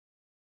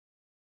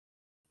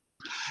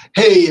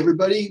Hey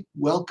everybody,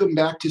 welcome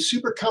back to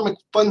Super Comic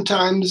Fun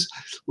Times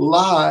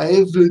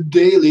live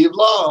daily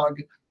vlog.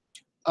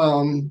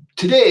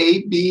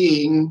 Today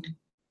being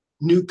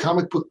New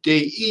Comic Book Day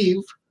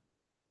Eve,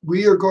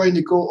 we are going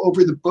to go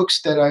over the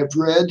books that I've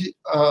read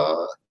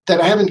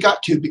that I haven't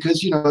got to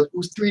because, you know, it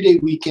was 3-day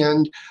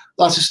weekend,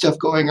 lots of stuff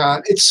going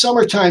on. It's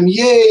summertime,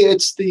 yay!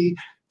 It's the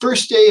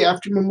first day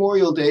after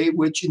Memorial Day,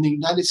 which in the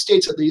United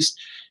States at least,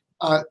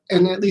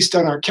 and at least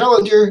on our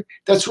calendar,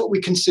 that's what we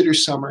consider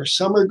summer.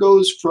 Summer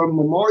goes from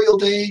Memorial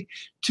Day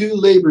to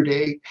Labor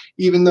Day,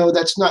 even though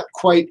that's not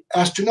quite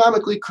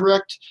astronomically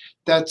correct.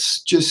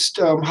 That's just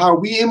how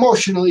we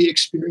emotionally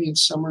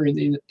experience summer in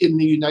the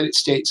United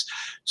States.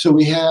 So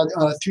we had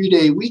a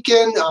 3-day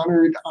weekend,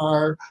 honored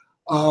our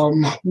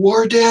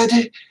war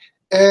dead,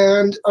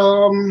 and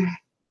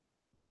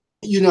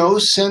you know,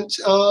 sent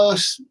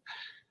the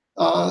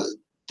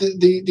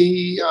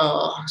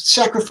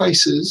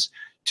sacrifices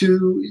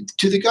to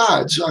the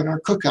gods on our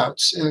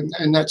cookouts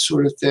and that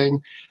sort of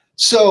thing.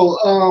 So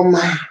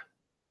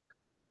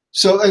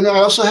and I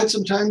also had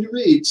some time to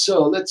read.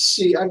 So let's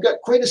see, I've got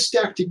quite a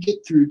stack to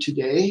get through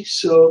today.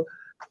 So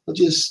I'll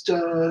just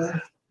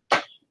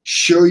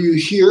show you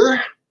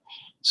here.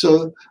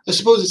 So I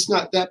suppose it's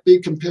not that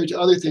big compared to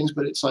other things,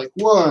 but it's like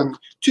 1,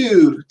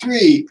 2,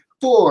 3,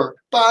 4,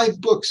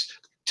 5 books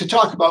to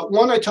talk about.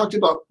 One I talked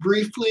about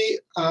briefly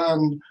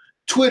on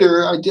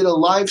Twitter. I did a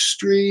live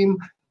stream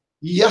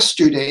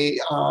yesterday.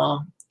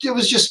 It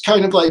was just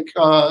kind of like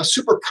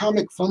Super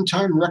Comic Fun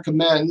Time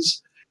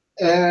Recommends,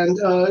 and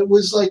it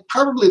was like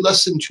probably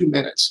less than 2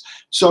 minutes.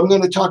 So I'm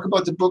going to talk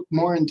about the book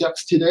more in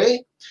depth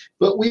today,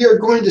 but we are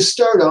going to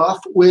start off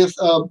with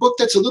a book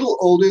that's a little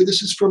older.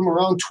 This is from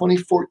around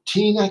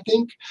 2014, I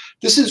think.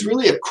 This is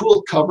really a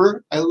cool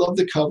cover. I love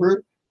the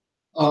cover.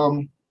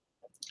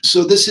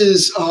 So this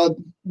is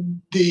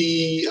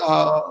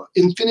the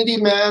Infinity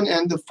Man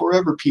and the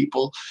Forever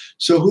People.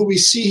 So who we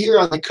see here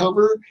on the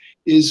cover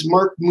is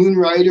Mark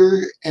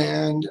Moonrider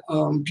and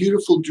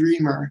Beautiful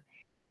Dreamer.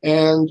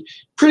 And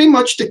pretty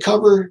much the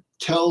cover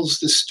tells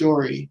the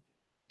story.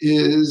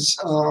 Is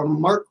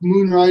Mark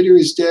Moonrider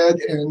is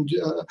dead, and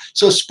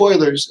so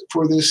spoilers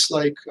for this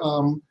like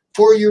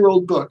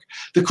 4-year-old book.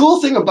 The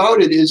cool thing about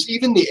it is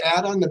even the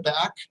ad on the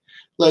back,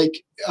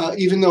 like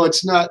even though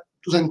it's not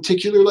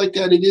lenticular like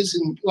that, it is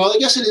in, well, I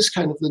guess it is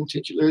kind of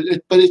lenticular,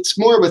 but it's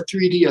more of a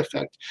 3D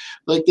effect.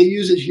 Like they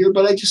use it here,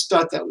 but I just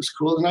thought that was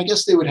cool, and I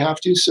guess they would have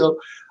to. So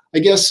I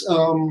guess,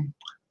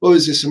 what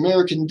was this,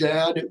 American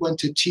Dad? It went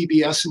to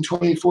TBS in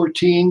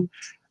 2014.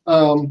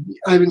 I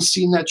haven't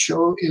seen that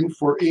show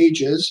for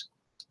ages.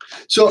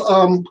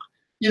 So,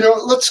 you know,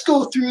 let's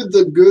go through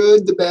the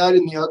good, the bad,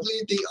 and the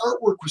ugly. The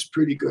artwork was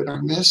pretty good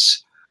on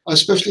this,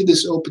 especially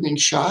this opening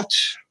shot.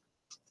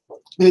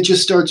 And it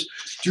just starts,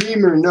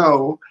 Dreamer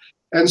No.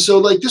 And so,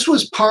 like, this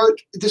was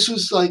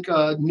like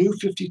a New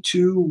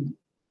 52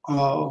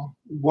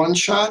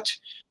 one-shot.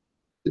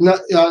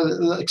 Not,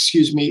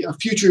 excuse me, a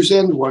Future's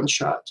End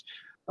one-shot.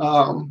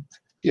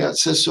 Yeah, it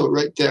says so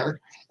right there.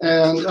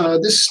 And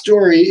this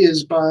story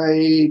is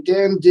by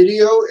Dan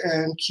Didio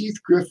and Keith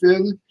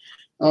Griffin.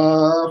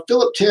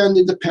 Philip Tan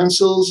did the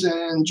pencils,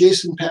 and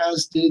Jason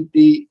Paz did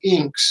the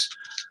inks.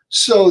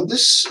 So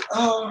this,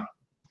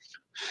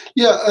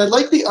 yeah, I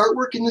like the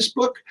artwork in this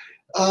book,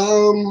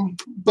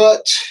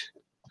 but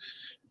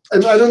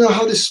and I don't know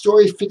how this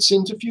story fits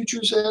into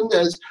Future's End.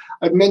 As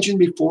I've mentioned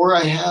before,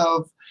 I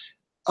have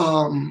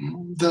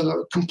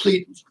the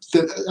complete,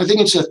 I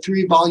think it's a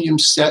 3-volume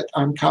set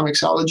on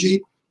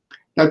Comixology.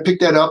 I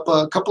picked that up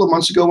a couple of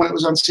months ago when it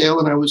was on sale,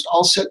 and I was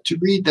all set to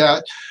read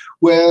that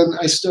when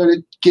I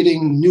started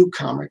getting new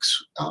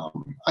comics.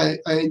 I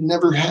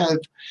never had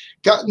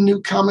gotten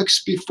new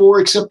comics before,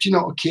 except, you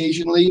know,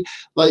 occasionally.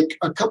 Like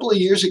a couple of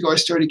years ago, I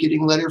started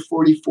getting Letter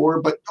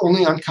 44, but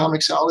only on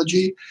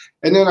Comixology.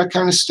 And then I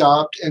kind of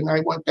stopped, and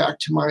I went back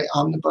to my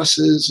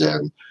omnibuses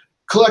and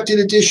collected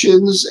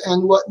editions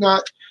and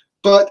whatnot.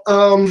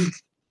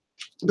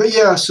 But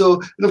yeah,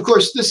 so, and of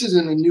course, this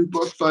isn't a new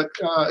book, but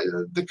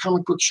the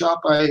comic book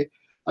shop I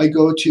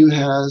go to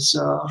has,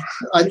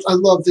 I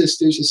love this.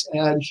 There's this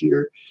ad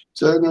here.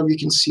 So I don't know if you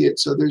can see it.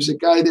 So there's a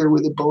guy there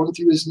with a bone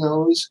through his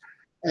nose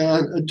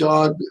and a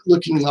dog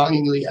looking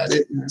longingly at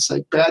it. And it's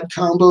like bad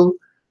combo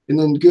and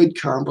then good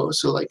combo.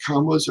 So like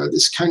combos are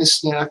this kind of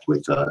snack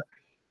with,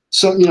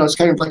 so, you know, it's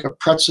kind of like a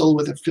pretzel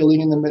with a filling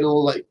in the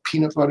middle, like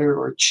peanut butter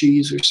or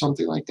cheese or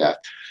something like that.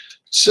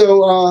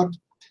 So,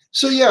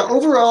 so yeah,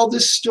 overall,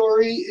 this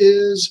story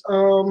is,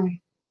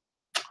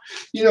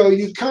 you know,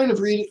 you kind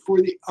of read it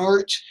for the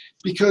art,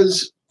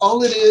 because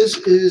all it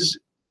is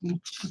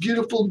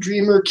Beautiful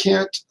Dreamer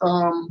can't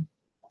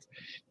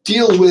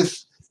deal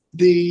with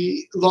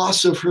the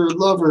loss of her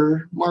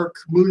lover, Mark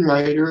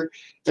Moonrider.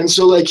 And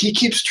so, like, he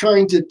keeps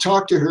trying to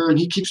talk to her, and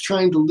he keeps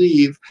trying to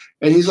leave.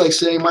 And he's like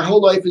saying, my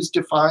whole life is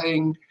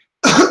defying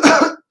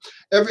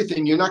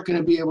everything. You're not going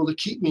to be able to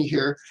keep me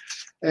here.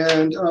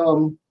 And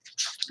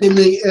in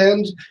the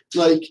end,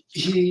 like,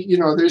 he, you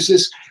know, there's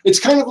this, it's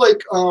kind of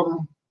like,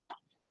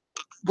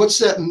 what's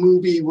that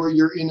movie where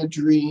you're in a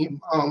dream?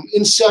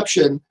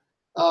 Inception.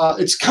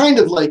 it's kind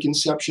of like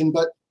Inception,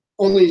 but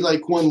only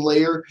like one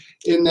layer,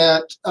 in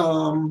that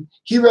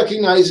he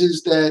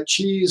recognizes that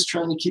she is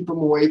trying to keep him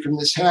away from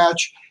this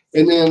hatch,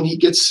 and then he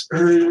gets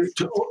her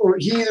to, or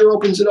he either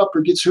opens it up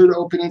or gets her to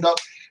open it up,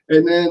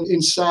 and then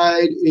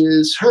inside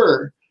is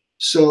her.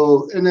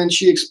 So, and then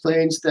she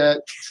explains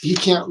that he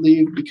can't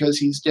leave because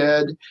he's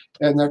dead,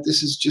 and that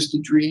this is just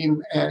a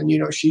dream, and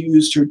she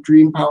used her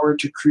dream power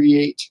to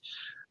create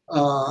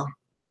a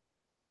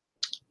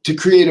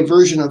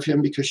version of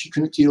him because she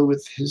couldn't deal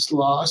with his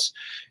loss.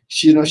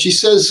 She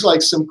says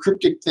like some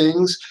cryptic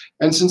things,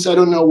 and since I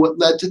don't know what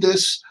led to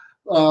this,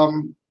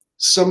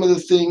 some of the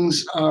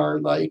things are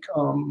like,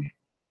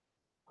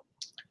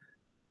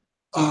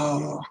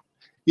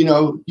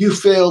 you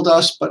failed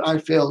us, but I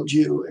failed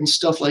you, and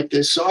stuff like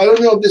this. So I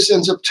don't know if this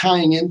ends up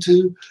tying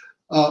into,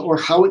 or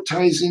how it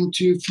ties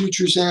into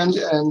Future's End,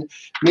 and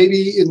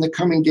maybe in the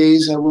coming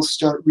days I will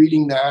start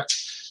reading that.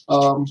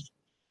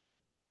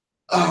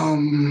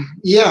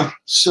 Yeah.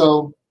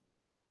 So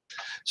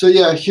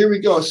yeah, here we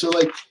go. So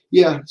like,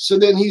 yeah. So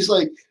then he's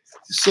like,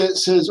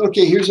 says,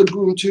 okay, here's a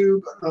boom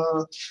tube.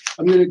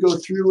 I'm going to go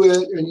through it.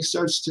 And he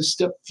starts to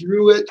step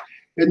through it.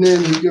 And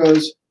then he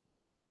goes,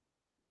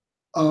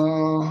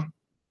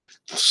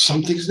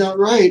 something's not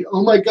right.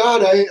 Oh my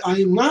God, I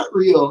am not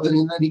real. And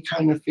then he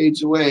kind of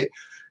fades away.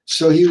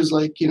 So he was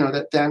like,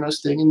 that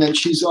Thanos thing. And then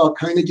she's all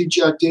kind of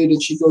dejected,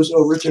 and she goes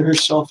over to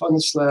herself on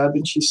the slab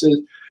and she says,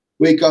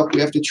 wake up, we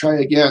have to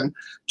try again.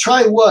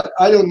 Try what?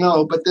 I don't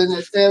know. But then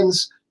it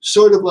ends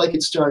sort of like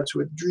it starts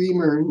with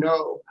Dreamer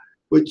No,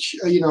 which,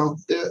 I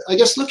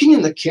guess looking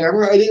in the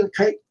camera, I didn't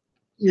quite,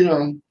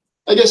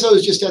 I guess I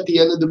was just at the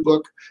end of the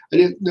book. I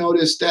didn't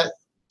notice that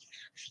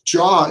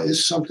jaw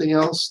is something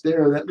else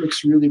there that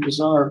looks really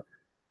bizarre.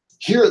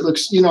 Here it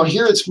looks,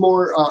 here it's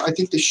more, I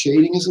think the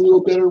shading is a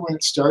little better when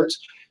it starts.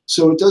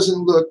 So it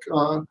doesn't look,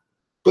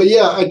 but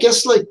yeah, I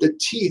guess like the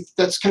teeth,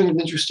 that's kind of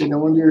interesting. I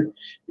wonder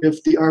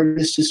if the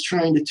artist is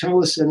trying to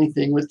tell us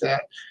anything with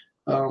that.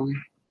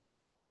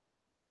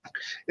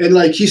 And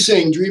like he's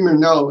saying Dreamer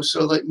No.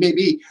 So like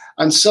maybe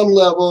on some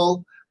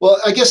level, well,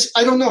 I guess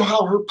I don't know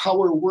how her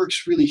power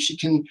works really. She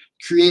can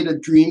create a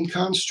dream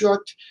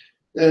construct.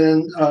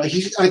 And I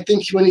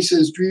think when he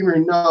says Dreamer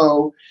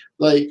No,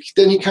 like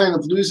then he kind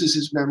of loses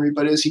his memory.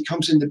 But as he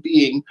comes into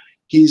being,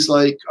 he's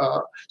like,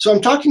 so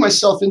I'm talking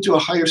myself into a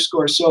higher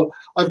score. So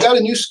I've got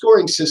a new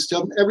scoring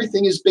system.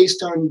 Everything is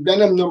based on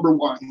Venom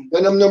 #1.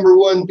 Venom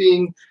 #1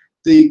 being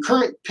the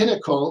current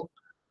pinnacle,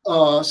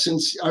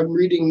 since I'm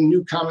reading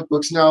new comic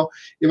books. Now,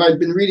 if I'd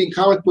been reading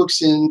comic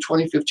books in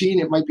 2015,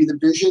 it might be the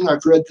Vision.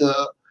 I've read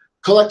the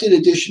collected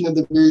edition of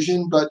the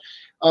Vision, but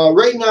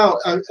right now,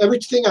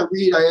 everything I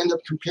read, I end up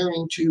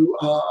comparing to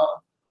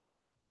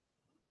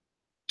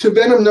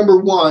Venom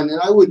 #1, and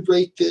I would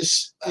rate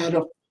this at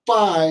a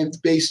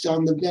 5 based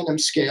on the Venom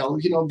scale.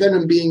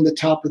 Venom being the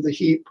top of the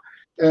heap,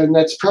 and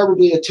that's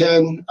probably a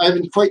 10. I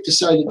haven't quite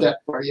decided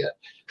that far yet.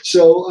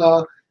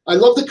 So I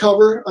love the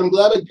cover. I'm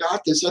glad I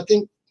got this. I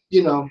think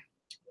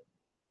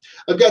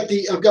I've got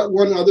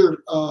one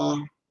other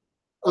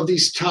of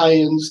these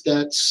tie-ins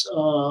that's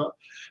a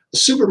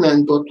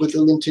Superman book with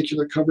a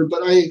lenticular cover,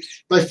 but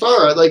by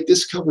far I like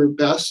this cover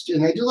best,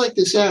 and I do like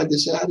this ad.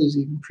 This ad is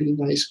even pretty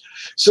nice.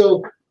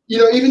 So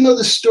even though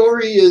the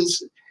story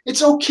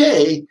it's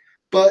okay,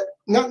 but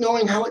not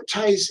knowing how it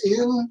ties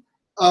in,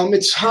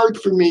 it's hard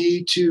for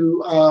me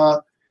to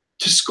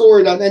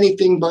score it on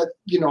anything but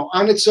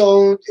on its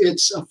own.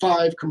 It's a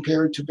 5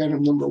 compared to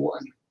Venom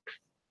 #1.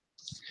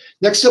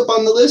 Next up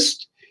on the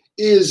list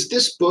is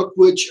this book,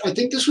 which I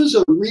think this was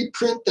a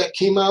reprint that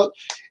came out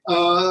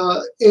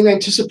in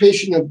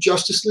anticipation of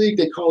Justice League.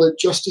 They call it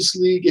Justice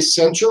League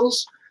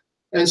Essentials.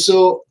 And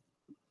so,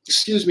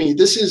 excuse me,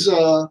 this is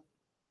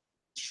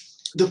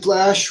The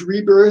Flash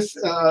Rebirth.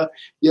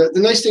 Yeah, the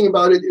nice thing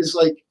about it is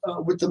like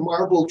with the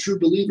Marvel True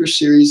Believer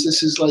series,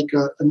 this is like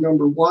a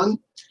 #1.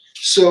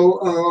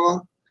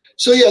 So,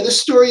 so yeah, this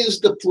story is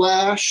The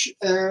Flash,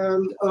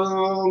 and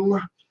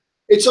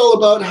it's all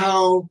about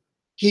how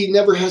he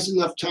never has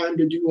enough time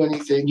to do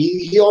anything.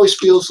 He always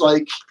feels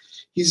like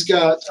he's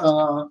got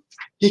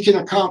he can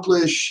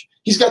accomplish.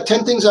 He's got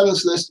 10 things on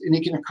his list, and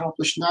he can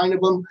accomplish 9 of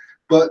them.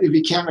 But if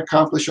he can't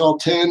accomplish all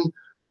 10,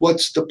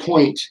 what's the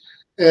point?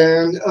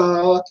 And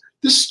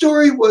this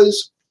story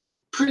was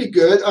pretty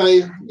good.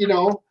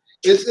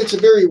 It's a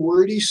very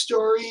wordy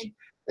story,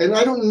 and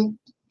I don't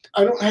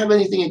have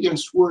anything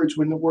against words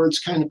when the words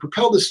kind of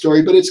propel the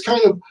story, but it's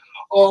kind of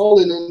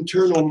all an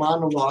internal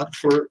monologue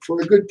for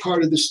a good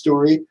part of the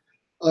story.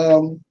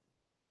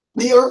 The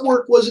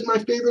artwork wasn't my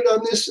favorite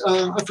on this.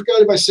 I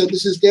forgot if I said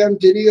this is Dan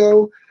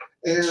Didio,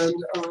 and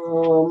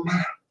oh,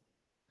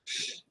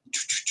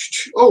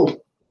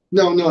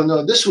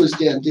 no, this was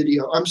Dan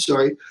Didio. I'm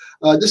sorry.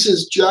 This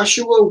is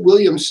Joshua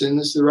Williamson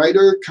is the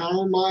writer.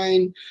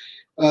 Carmine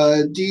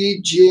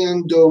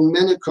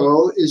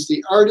Giandomenica is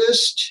the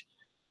artist.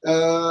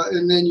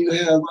 And then you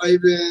have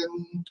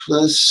Ivan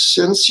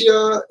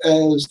Placencia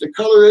as the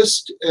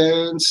colorist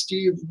and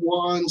Steve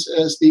Wands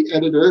as the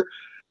editor.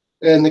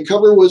 And the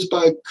cover was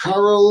by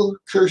Carl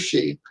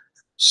Kershey.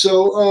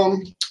 So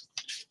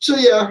So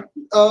yeah,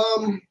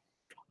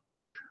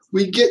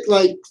 we get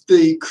like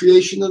the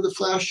creation of the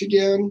Flash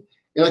again,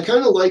 and I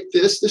kind of like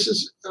this. This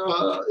is,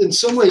 in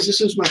some ways,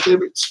 this is my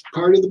favorite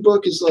part of the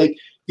book. Is like,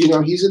 you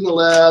know, he's in the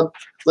lab,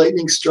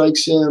 lightning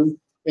strikes him,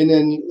 and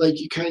then like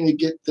you kind of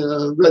get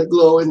the red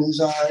glow in his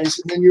eyes,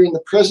 and then you're in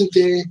the present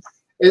day,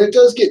 and it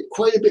does get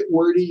quite a bit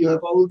wordy. You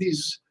have all of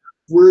these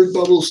word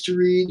bubbles to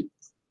read.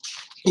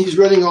 He's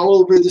running all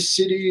over the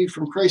city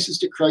from crisis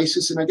to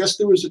crisis, and I guess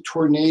there was a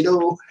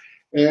tornado,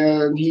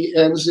 and he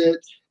ends it,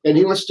 and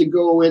he wants to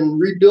go and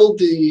rebuild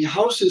the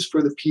houses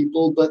for the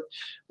people, but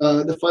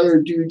the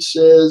fire dude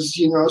says,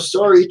 you know,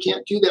 sorry,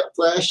 can't do that,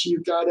 Flash.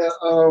 You gotta,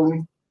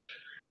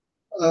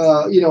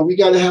 you know, we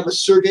gotta have a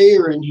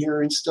surveyor in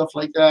here and stuff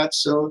like that.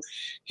 So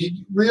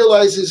he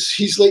realizes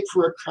he's late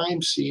for a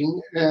crime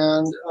scene,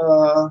 and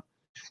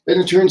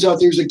it turns out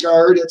there's a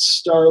guard at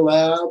Star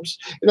Labs.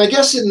 And I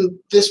guess in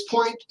this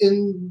point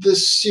in the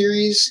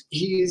series,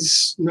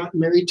 he's not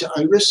married to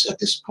Iris at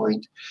this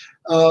point.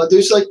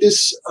 There's like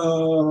this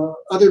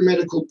other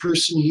medical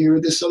person here,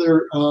 this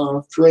other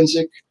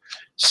forensic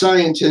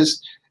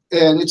scientist,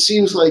 and it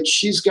seems like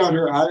she's got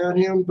her eye on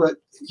him, but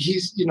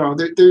he's, you know,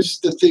 there's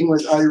the thing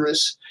with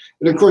Iris.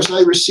 And of course,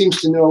 Iris seems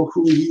to know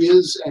who he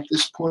is at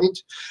this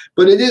point,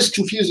 but it is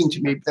confusing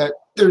to me that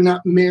they're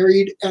not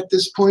married at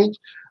this point.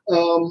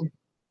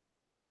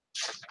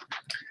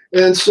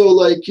 And so,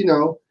 like, you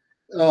know,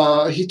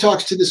 he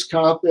talks to this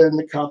cop, and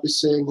the cop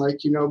is saying,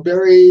 like, you know,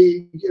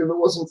 Barry, if it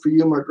wasn't for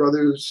you, my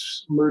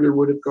brother's murder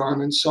would have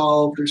gone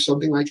unsolved or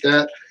something like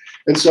that.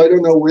 And so I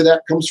don't know where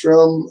that comes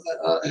from.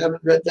 I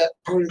haven't read that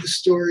part of the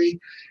story.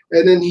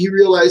 And then he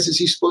realizes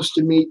he's supposed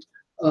to meet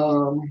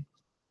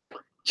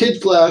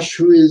Kid Flash,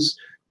 who is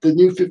the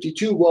new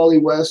 52 Wally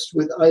West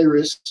with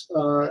Iris.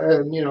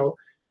 And, you know,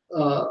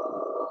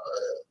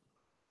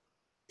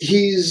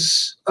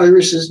 he's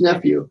Iris's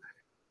nephew.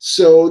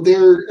 So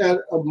they're at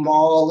a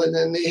mall, and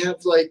then they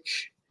have like,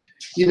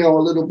 you know,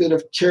 a little bit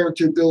of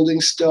character building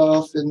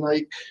stuff. And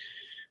like,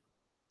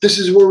 this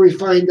is where we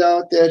find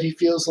out that he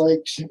feels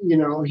like, you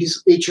know,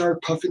 he's HR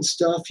puffing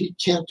stuff. He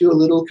can't do a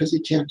little because he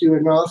can't do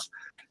enough.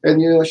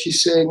 And, you know,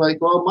 she's saying like,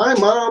 well, my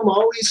mom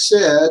always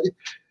said,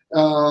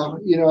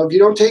 you know, if you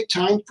don't take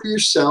time for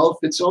yourself,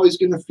 it's always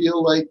going to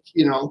feel like,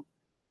 you know,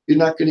 you're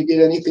not going to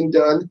get anything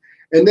done.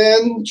 And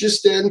then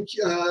just then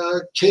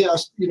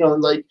chaos, you know,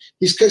 like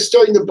he's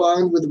starting to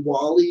bond with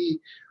Wally.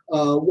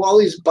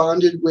 Wally's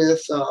bonded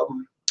with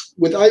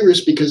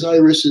Iris because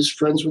Iris is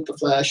friends with the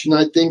Flash. And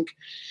I think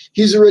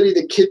he's already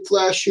the Kid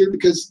Flash here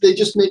because they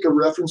just make a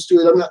reference to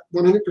it. I'm not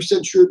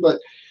 100% sure, but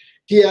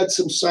he had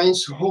some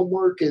science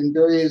homework, and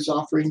Barry is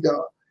offering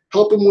to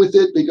help him with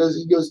it because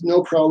he goes,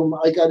 no problem,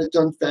 I got it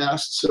done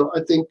fast. So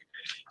I think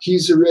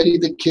he's already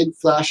the Kid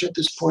Flash at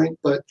this point,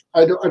 but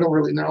I don't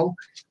really know.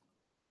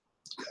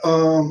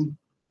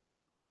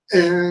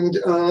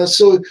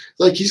 So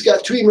like he's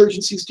got two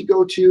emergencies to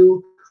go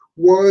to.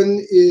 One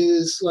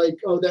is like,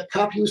 oh, that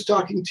cop he was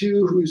talking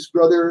to, whose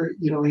brother,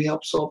 you know, he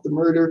helped solve the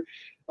murder.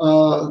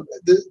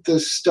 The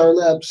Star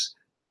Labs,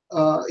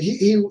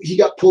 he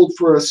got pulled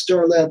for a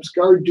Star Labs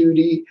guard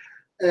duty,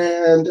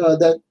 and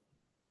that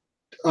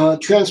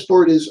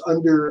transport is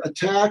under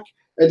attack,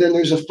 and then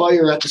there's a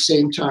fire at the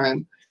same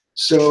time.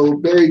 So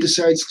Barry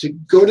decides to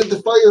go to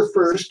the fire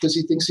first because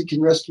he thinks he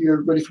can rescue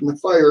everybody from the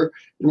fire.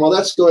 And while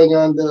that's going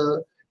on,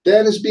 the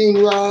van is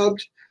being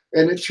robbed,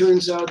 and it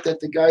turns out that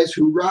the guys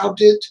who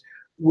robbed it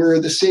were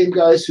the same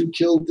guys who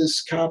killed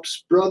this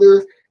cop's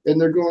brother, and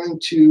they're going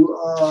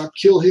to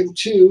kill him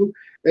too.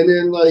 And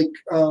then like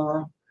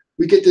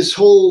we get this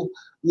whole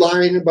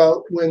line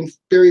about when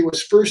Barry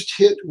was first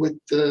hit with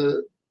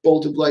the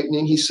bolt of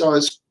lightning, he saw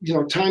his, you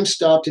know, time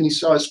stopped, and he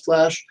saw his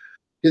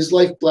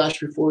life flash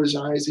before his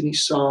eyes, and he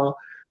saw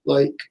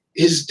like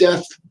his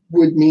death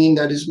would mean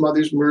that his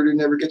mother's murder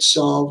never gets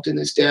solved, and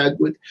his dad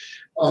would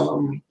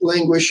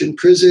languish in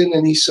prison,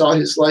 and he saw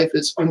his life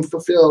as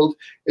unfulfilled.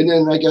 And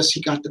then I guess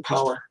he got the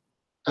power.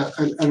 I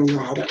don't know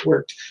how that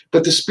worked,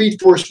 but the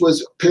Speed Force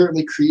was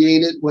apparently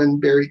created when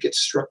Barry gets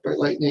struck by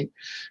lightning.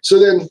 So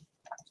then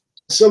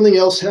something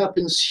else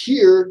happens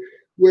here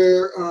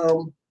where,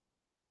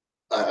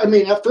 I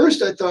mean, at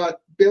first I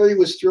thought Barry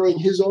was throwing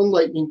his own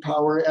lightning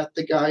power at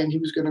the guy, and he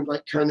was going to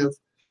like kind of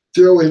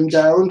throw him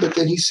down, but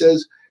then he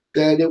says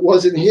that it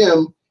wasn't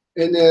him,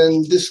 and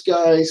then this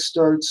guy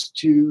starts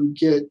to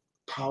get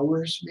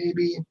powers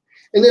maybe,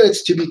 and then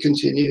it's to be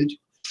continued.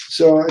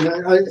 So,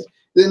 and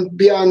then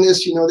beyond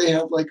this, you know, they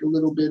have like a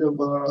little bit of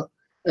a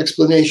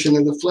explanation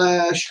of the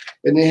Flash,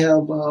 and they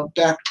have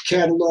back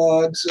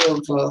catalogs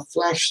of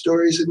Flash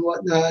stories and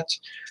whatnot.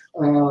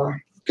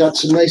 Got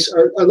some nice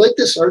art. I like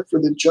this art for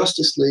the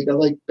Justice League. I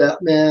like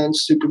Batman,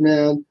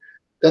 Superman.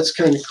 That's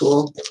kind of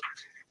cool.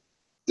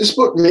 This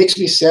book makes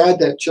me sad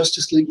that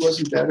Justice League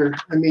wasn't better.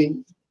 I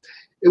mean,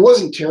 it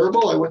wasn't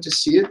terrible. I went to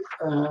see it,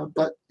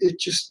 but it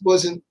just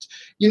wasn't,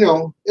 you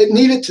know, it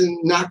needed to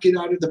knock it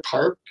out of the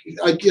park.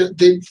 I get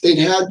they'd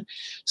had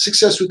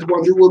success with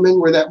Wonder Woman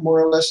where that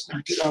more or less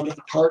knocked it out of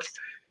the park.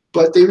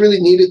 but they really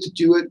needed to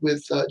do it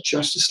with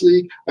Justice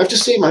League. I have to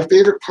say my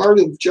favorite part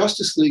of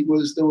Justice League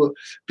was the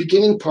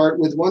beginning part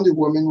with Wonder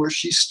Woman, where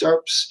she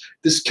starts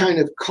this kind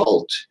of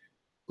cult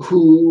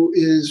who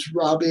is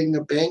robbing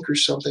a bank or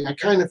something. I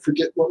kind of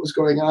forget what was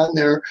going on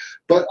there,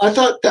 but I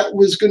thought that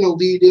was going to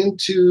lead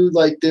into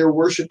like they're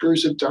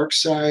worshippers of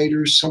Darkseid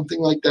or something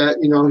like that.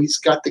 You know, he's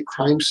got the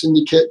crime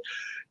syndicate.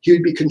 He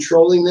would be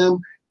controlling them.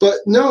 But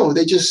no,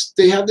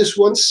 they have this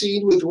one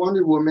scene with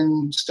Wonder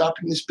Woman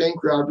stopping this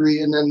bank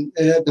robbery, and then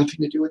it had nothing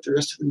to do with the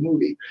rest of the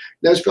movie.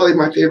 That was probably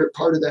my favorite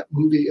part of that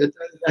movie.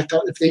 I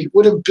thought if they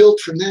would have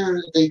built from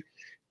there, they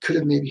could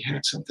have maybe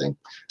had something.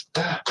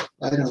 I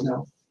don't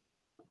know.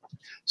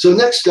 So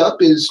next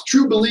up is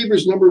True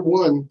Believers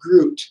 #1,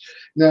 Groot.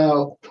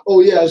 Now,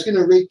 oh yeah, I was going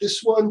to rate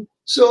this one.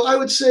 So I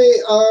would say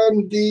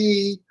on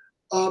the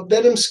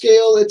Venom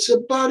scale, it's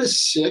about a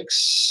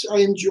 6. I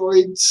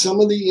enjoyed some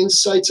of the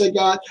insights I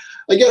got.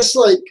 I guess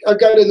like I've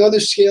got another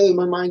scale in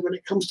my mind when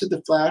it comes to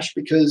the Flash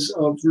because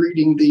of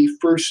reading the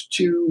first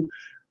 2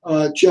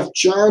 Jeff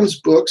Johns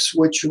books,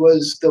 which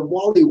was the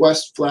Wally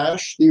West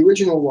Flash, the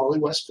original Wally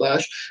West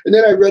Flash, and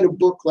then I read a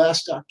book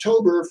last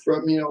October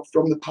from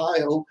the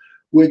pile,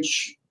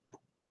 which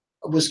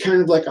was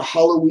kind of like a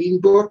Halloween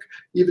book,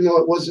 even though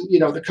it wasn't,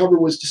 the cover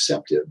was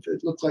deceptive.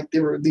 It looked like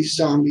there were these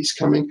zombies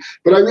coming.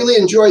 But I really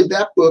enjoyed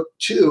that book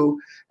too.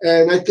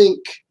 And I think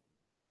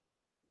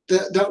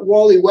that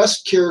Wally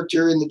West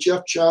character in the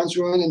Jeff Johns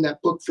run in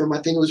that book from,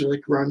 I think it was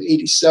like around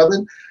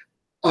 87,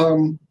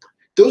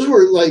 those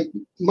were like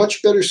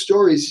much better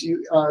stories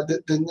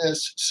than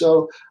this.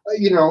 So,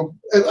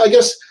 I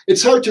guess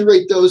it's hard to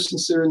rate those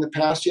since they're in the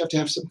past. You have to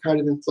have some kind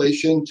of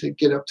inflation to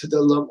get up to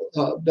the level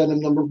Venom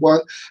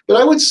 #1. But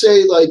I would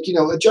say, like,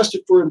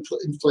 adjusted for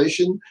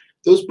inflation,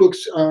 those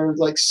books are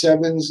like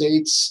 7s,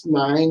 8s,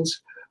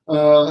 9s.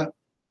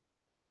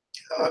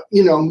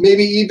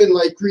 Maybe even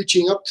like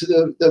reaching up to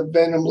the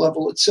Venom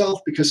level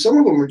itself, because some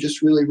of them were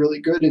just really, really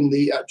good in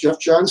the Jeff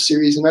Johns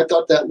series. And I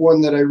thought that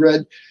one that I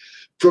read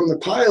from the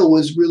pile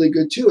was really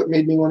good too. It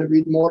made me want to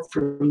read more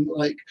from,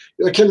 like,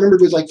 I can't remember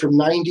if it was like from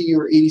 90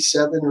 or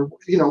 87 or,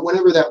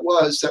 whenever that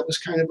was. That was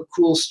kind of a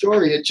cool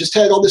story. It just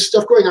had all this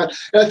stuff going on.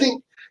 And I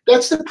think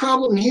that's the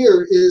problem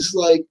here is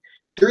like,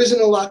 there isn't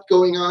a lot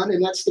going on.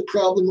 And that's the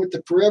problem with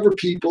the Forever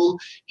people.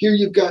 Here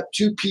you've got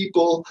 2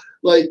 people.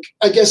 Like,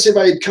 I guess if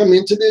I had come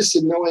into this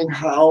and knowing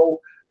how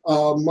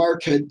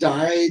Mark had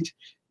died,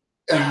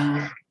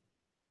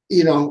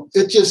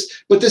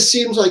 but this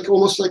seems like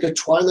almost like a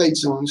Twilight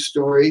Zone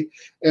story,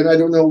 and I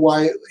don't know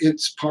why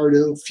it's part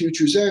of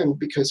Future's End,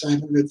 because I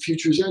haven't read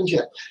Future's End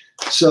yet.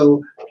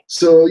 So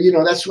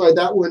that's why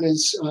that one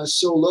is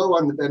so low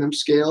on the Venom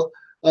scale.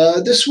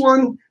 This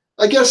one,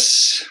 I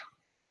guess,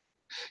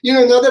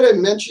 now that I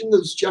mentioned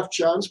those Jeff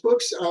Johns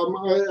books,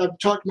 I've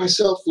talked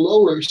myself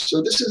lower.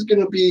 So this is going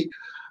to be,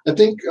 I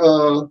think,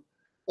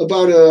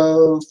 about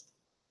a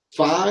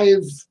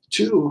 5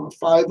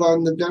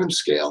 on the Venom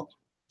scale.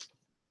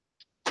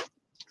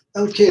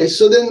 Okay,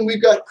 so then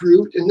we've got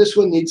Groot, and this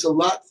one needs a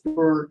lot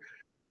of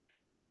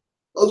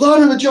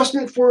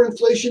adjustment for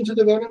inflation to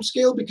the Venom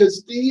scale,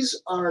 because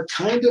these are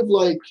kind of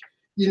like,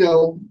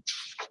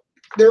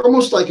 they're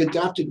almost like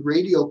adapted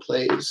radio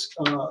plays.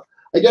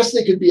 I guess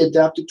they could be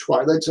adapted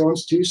Twilight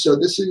Zones too. So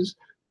this is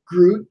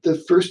Groot, the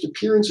first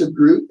appearance of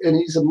Groot, and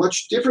he's a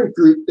much different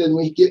Groot than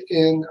we get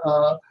in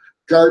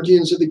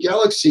Guardians of the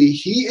Galaxy.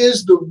 He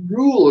is the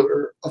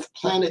ruler of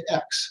Planet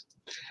X,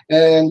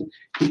 and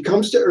he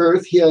comes to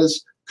Earth. He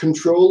has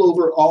control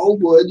over all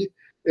wood.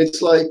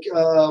 It's like,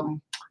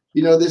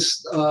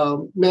 this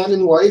man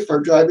and wife are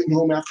driving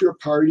home after a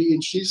party,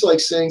 and she's like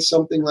saying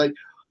something like,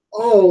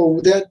 "Oh,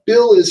 that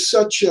Bill is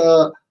such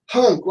a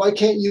hunk. Why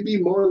can't you be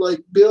more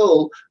like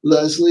Bill,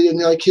 Leslie?" And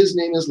like his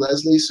name is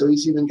Leslie, so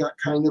he's even got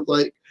kind of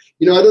like,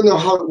 I don't know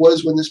how it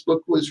was when this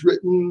book was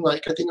written.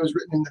 Like, I think it was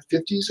written in the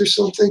 50s or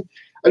something.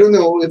 I don't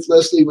know if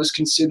Leslie was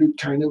considered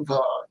kind of,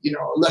 a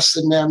less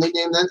than manly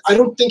name then. I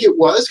don't think it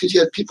was, because you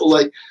had people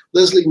like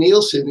Leslie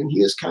Nielsen, and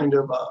he is kind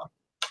of,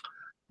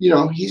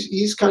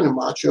 he's kind of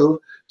macho.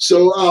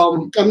 So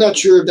I'm not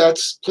sure if that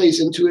plays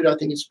into it. I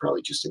think it's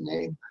probably just a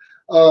name.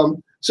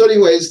 So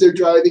anyways, they're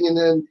driving, and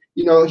then,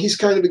 he's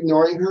kind of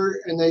ignoring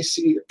her, and they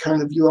see a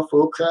kind of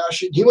UFO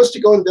crash. And he wants to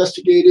go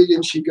investigate it,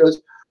 and she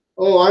goes,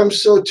 "Oh, I'm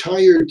so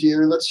tired,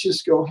 dear. Let's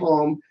just go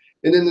home."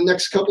 And then the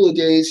next couple of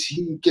days,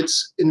 he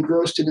gets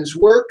engrossed in his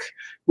work,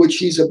 which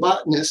he's a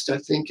botanist, I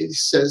think it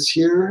says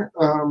here.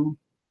 And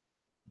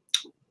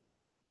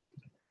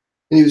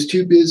he was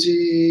too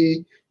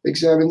busy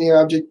examining the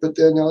object, but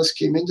then Alice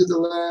came into the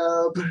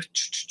lab.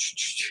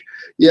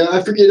 Yeah,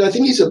 I forget. I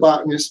think he's a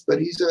botanist, but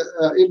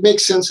it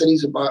makes sense that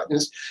he's a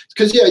botanist.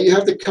 Because, yeah, you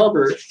have the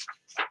cover.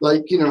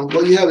 Like, you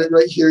have it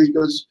right here. He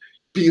goes,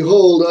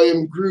 "Behold, I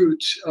am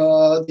Groot,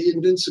 the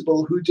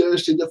invincible, who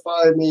dares to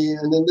defy me?"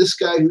 And then this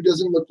guy who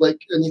doesn't look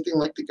like anything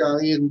like the guy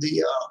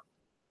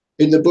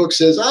in the book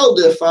says, "I'll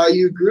defy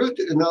you, Groot,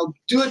 and I'll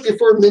do it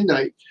before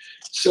midnight."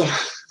 So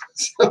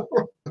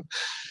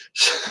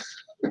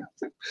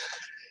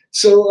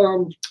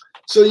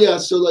So yeah,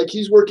 so like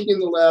he's working in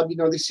the lab, you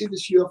know, they see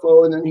this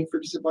UFO and then he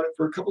forgets about it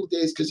for a couple of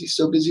days because he's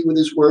so busy with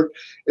his work.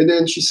 And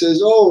then she says,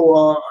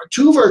 oh,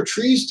 two of our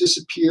trees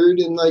disappeared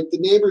and like the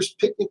neighbor's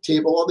picnic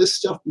table, all this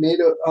stuff made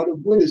out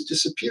of wood is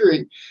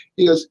disappearing.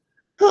 He goes,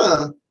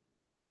 huh,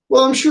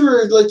 well, I'm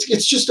sure like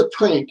it's just a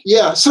prank.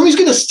 Yeah, somebody's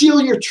going to steal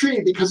your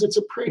tree because it's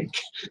a prank.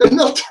 And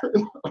they'll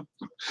turn up.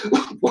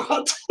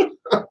 What?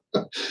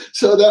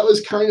 So that was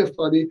kind of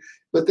funny.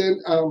 But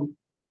then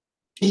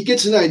he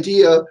gets an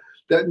idea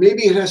that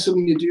maybe it has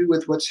something to do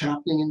with what's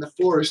happening in the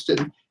forest.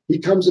 And he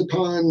comes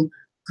upon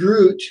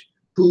Groot,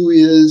 who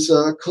is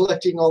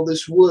collecting all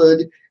this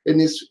wood.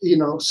 And it's, you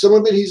know, some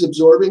of it he's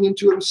absorbing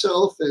into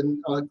himself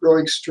and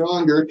growing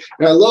stronger.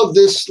 And I love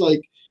this,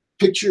 like,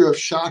 picture of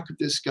shock of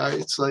this guy.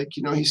 It's like,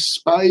 you know, he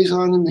spies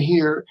on him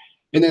here.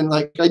 And then,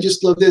 like, I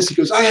just love this. He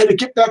goes, I had to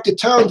get back to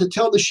town to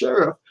tell the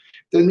sheriff.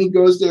 Then he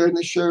goes there and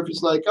the sheriff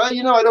is like, oh,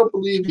 you know, I don't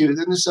believe you.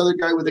 Then this other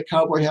guy with a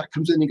cowboy hat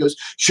comes in and he goes,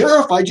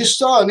 Sheriff, I just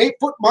saw an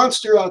 8-foot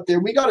monster out there.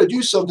 We got to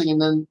do something.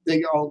 And then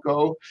they all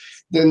go.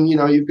 Then, you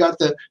know, you've got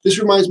this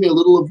reminds me a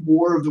little of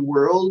War of the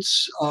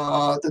Worlds,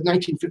 the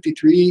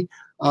 1953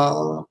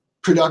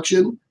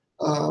 production,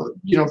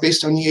 you know,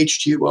 based on the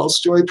H.G. Wells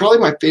story. Probably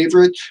my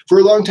favorite. For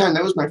a long time,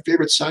 that was my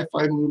favorite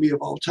sci-fi movie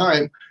of all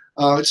time.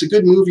 It's a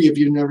good movie if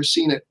you've never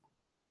seen it.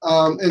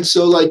 And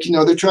so, like, you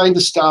know, they're trying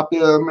to stop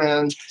him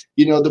and,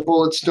 you know, the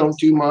bullets don't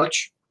do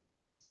much.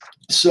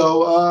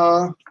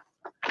 So,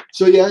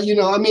 so yeah, you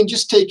know, I mean,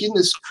 just take in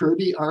this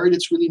Kirby art.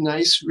 It's really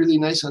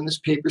nice on this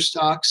paper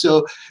stock.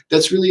 So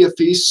that's really a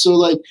feast. So,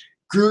 like,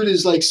 Groot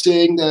is, like,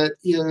 saying that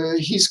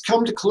he's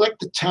come to collect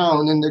the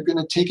town and they're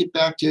going to take it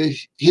back to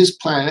his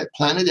planet,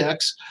 Planet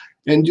X,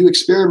 and do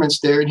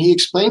experiments there. And he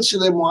explains to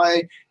them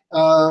why,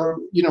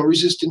 you know,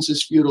 resistance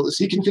is futile.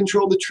 He can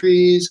control the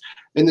trees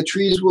and the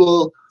trees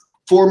will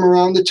form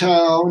around the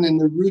town and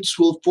the roots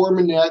will form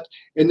a net,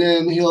 and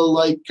then he'll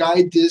like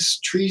guide this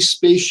tree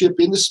spaceship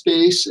into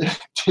space and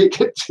take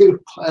it to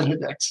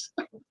Planet X.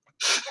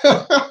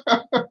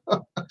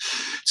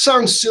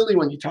 Sounds silly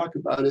when you talk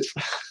about it.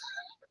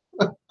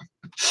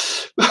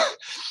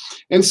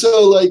 And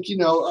so, like, you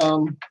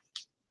know,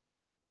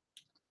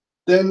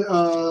 then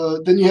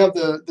you have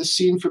the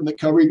scene from the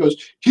cover. He goes,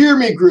 hear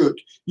me,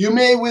 Groot, you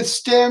may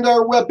withstand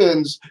our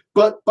weapons,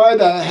 but by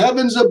the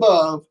heavens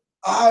above,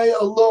 I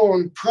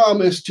alone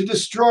promise to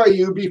destroy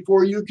you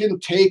before you can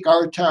take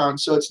our town.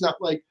 So it's not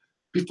like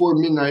before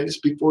midnight, it's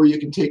before you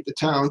can take the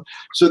town.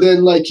 So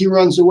then, like, he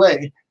runs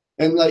away.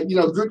 And, like, you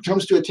know, Groot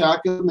comes to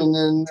attack him, and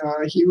then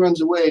he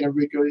runs away, and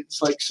everybody's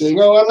like saying,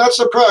 oh, I'm not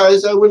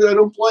surprised. I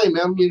don't blame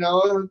him, you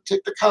know,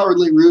 take the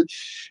cowardly route.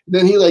 And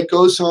then he, like,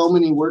 goes home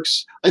and he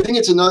works. I think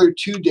it's another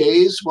 2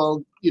 days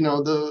while, you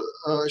know, the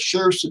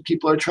sheriffs and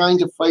people are trying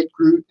to fight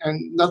Groot,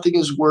 and nothing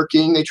is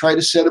working. They try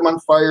to set him on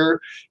fire,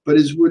 but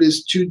his wood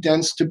is too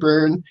dense to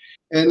burn.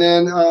 And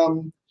then,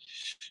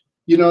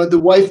 you know, the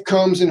wife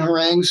comes and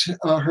harangues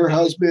her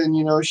husband.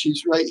 You know,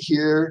 she's right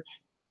here.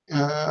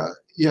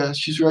 Yeah,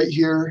 she's right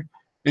here.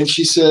 And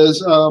she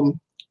says, what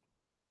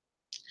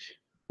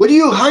are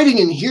you hiding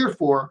in here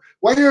for?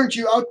 Why aren't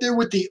you out there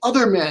with the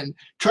other men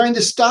trying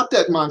to stop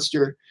that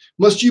monster?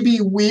 Must you be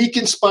weak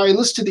and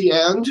spineless to the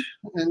end?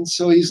 And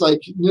so he's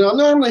like, you know,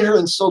 normally her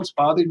insults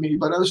bothered me,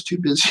 but I was too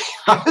busy.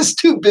 I was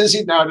too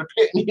busy now to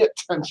pay any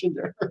attention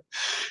to her.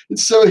 And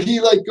so he,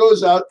 like,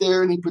 goes out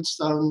there and he puts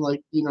down,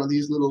 like, you know,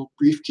 these little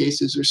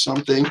briefcases or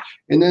something.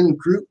 And then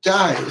Groot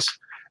dies.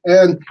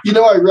 And, you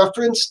know, I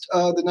referenced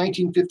the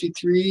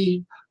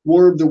 1953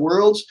 War of the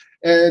Worlds.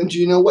 And do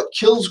you know what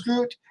kills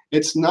Groot?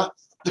 It's not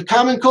the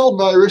common cold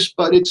virus,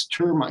 but it's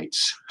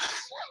termites.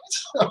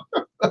 So,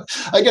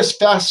 I guess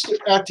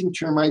fast-acting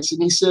termites.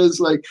 And he says,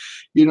 like,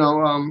 you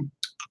know,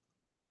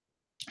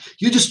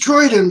 you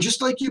destroyed him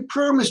just like you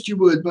promised you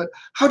would. But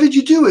how did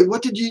you do it?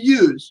 What did you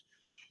use?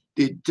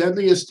 The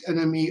deadliest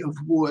enemy of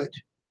wood,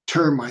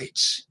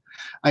 termites.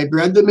 I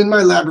bred them in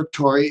my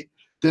laboratory.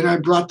 Then I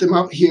brought them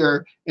out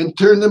here and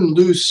turned them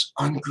loose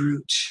on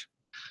Groot.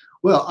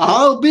 Well,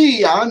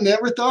 I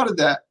never thought of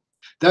that.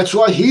 That's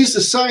why he's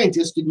the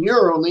scientist and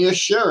you're only a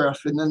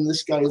sheriff. And then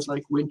this guy is,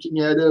 like, winking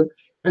at him.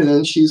 And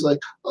then she's like,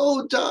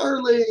 oh,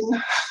 darling,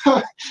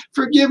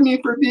 forgive me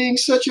for being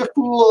such a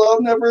fool.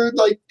 I'll never,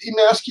 like,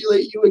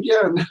 emasculate you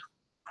again.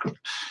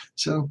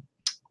 So,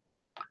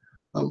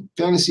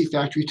 Fantasy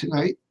Factory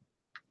tonight.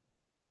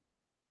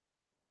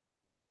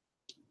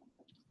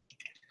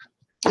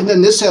 And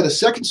then this had a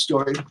second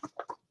story,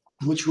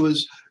 which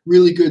was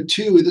really good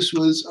too. This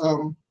was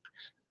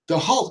the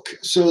Hulk.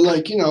 So,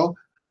 like, you know,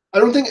 I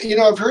don't think, you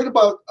know, I've heard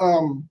about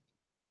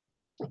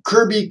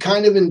Kirby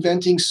kind of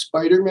inventing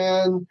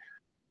Spider-Man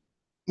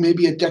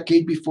maybe a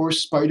decade before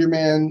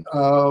Spider-Man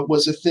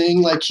was a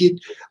thing. Like,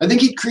 I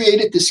think he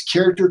created this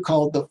character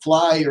called the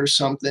Fly or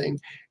something.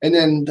 And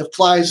then the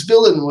Fly's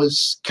villain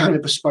was kind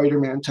of a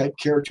Spider-Man type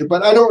character.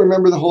 But I don't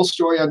remember the whole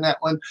story on that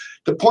one.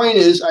 The point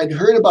is, I'd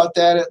heard about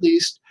that at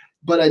least,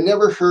 but I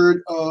never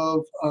heard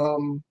of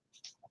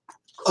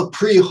a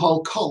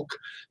pre-Hulk Hulk.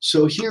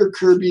 So here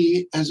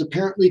Kirby has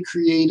apparently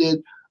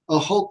created a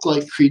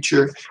Hulk-like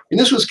creature. And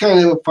this was kind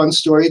of a fun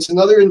story. It's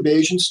another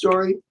invasion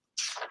story,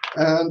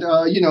 and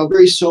you know,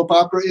 very soap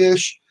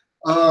opera-ish.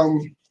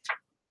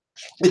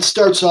 It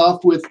starts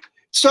off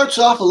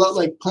a lot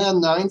like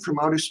Plan 9 from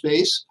Outer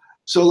Space.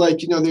 So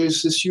like, you know,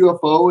 there's this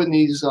UFO and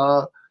these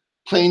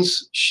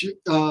planes,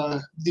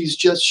 these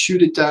jets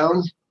shoot it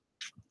down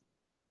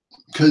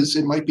because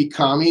it might be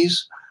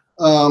commies.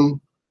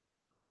 And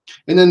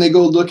then they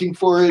go looking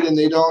for it and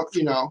they don't,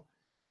 you know,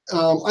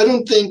 I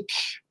don't think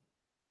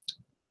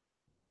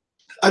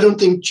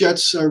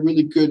jets are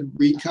really good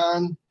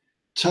recon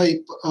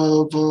type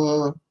of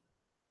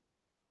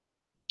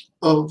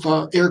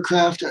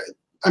aircraft.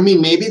 I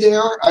mean, maybe they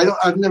are.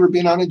 I've never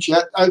been on a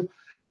jet. I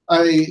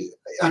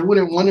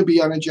wouldn't want to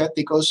be on a jet.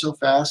 They go so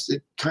fast.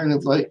 It kind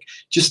of like,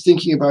 just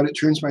thinking about it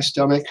turns my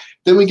stomach.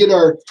 Then we get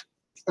our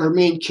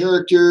main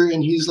character,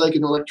 and he's like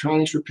an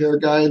electronics repair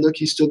guy. Look,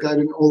 he's still got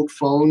an old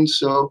phone.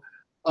 So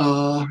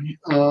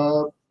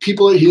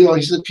people, you know,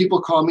 he said,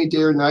 people call me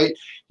day or night.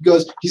 He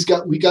goes,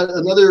 we got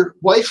another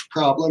wife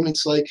problem.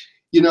 It's like,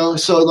 you know,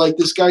 so like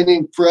this guy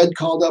named Fred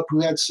called up who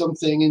had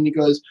something, and he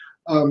goes,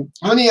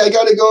 honey, I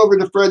got to go over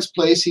to Fred's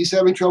place. He's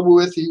having trouble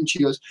with it. And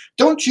she goes,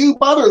 don't you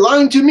bother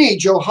lying to me,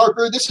 Joe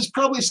Harper. This is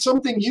probably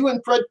something you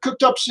and Fred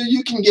cooked up so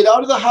you can get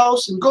out of the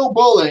house and go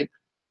bowling.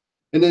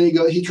 And then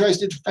he tries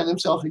to defend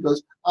himself. He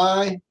goes,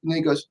 and then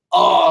he goes,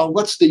 oh,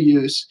 what's the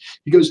use?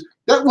 He goes,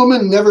 that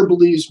woman never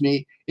believes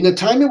me. In the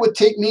time it would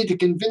take me to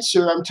convince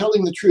her I'm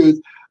telling the truth,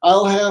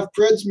 I'll have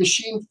Fred's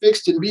machine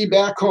fixed and be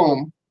back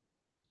home.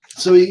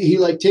 So he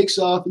like takes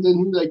off, and then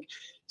he like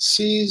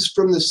sees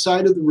from the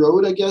side of the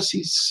road, I guess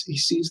he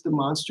sees the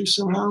monster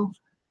somehow.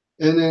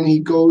 And then he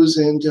goes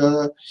and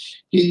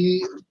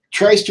he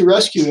tries to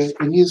rescue it.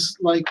 And his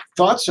like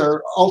thoughts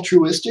are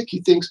altruistic.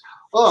 He thinks,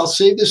 oh, I'll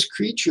save this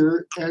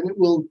creature and it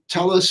will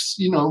tell us,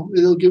 you know,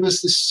 it'll give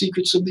us the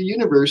secrets of the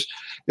universe.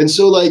 And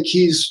so like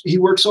he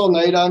works all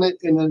night on it,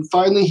 and then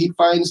finally he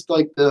finds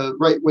like the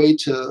right way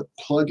to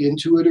plug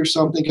into it or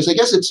something, because I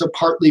guess it's a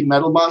partly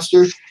metal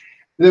monster. And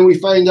then we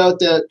find out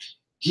that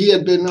he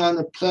had been on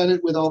a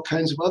planet with all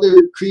kinds of other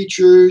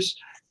creatures,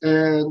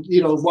 and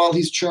you know, while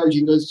he's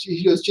charging,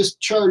 he goes,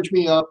 just charge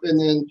me up. And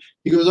then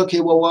he goes,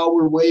 okay, well, while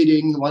we're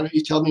waiting, why don't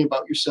you tell me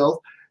about yourself?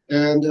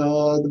 And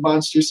the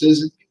monster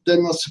says,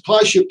 then the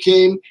supply ship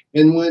came,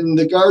 and when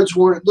the guards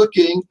weren't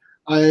looking,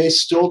 I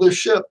stole their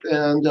ship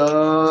and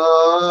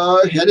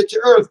headed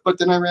to Earth, but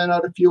then I ran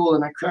out of fuel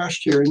and I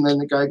crashed here. And then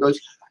the guy goes,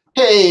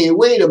 hey,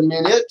 wait a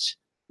minute.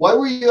 Why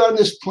were you on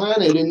this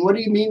planet, and what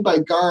do you mean by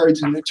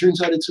guards? And it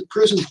turns out it's a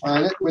prison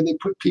planet where they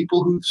put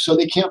people so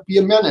they can't be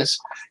a menace.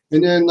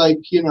 And then, like,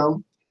 you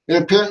know,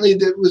 and apparently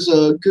that was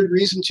a good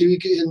reason to.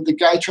 And the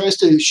guy tries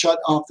to shut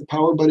off the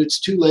power, but it's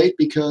too late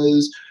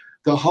because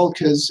the Hulk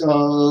has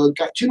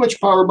got too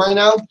much power by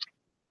now.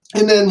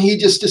 And then he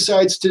just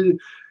decides to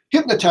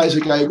hypnotize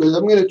the guy. He goes,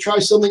 I'm going to try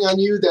something on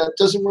you that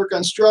doesn't work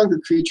on stronger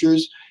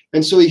creatures.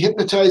 And so he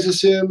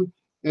hypnotizes him,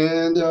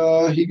 and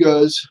he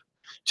goes,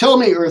 tell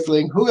me,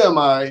 Earthling, who am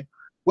I?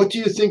 What do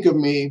you think of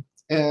me?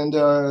 And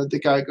the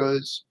guy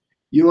goes,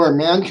 you are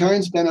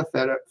mankind's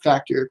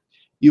benefactor.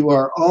 You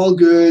are all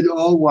good,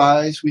 all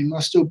wise. We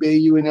must obey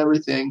you in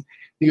everything.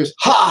 He goes,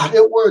 ha,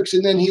 it works.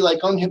 And then he like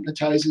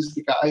unhypnotizes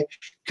the guy,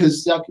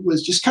 because that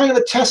was just kind of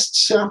a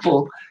test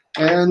sample.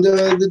 And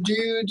the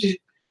dude, you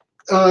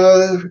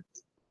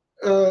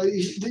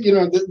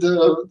know,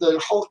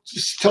 the Hulk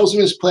just tells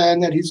him his plan,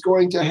 that he's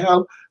going to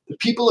have the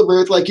people of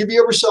Earth, like if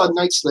you ever saw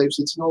Night Slaves,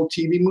 it's an old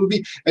TV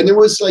movie, and there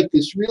was like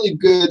this really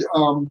good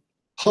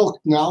Hulk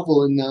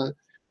novel in the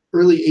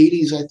early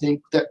 80s, I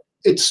think, that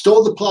it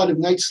stole the plot of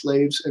Night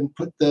Slaves and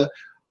put the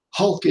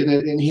Hulk in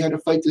it, and he had to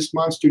fight this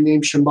monster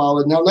named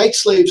Shambhala. Now, Night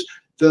Slaves,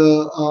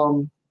 the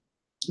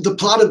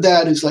plot of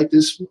that is like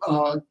this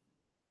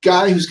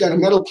guy who's got a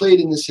metal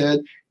plate in his head,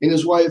 and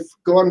his wife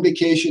go on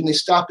vacation. They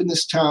stop in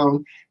this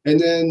town,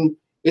 and then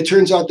it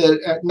turns out that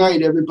at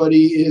night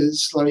everybody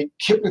is like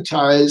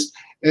hypnotized,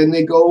 and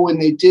they go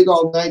and they dig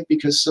all night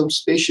because some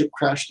spaceship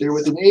crashed there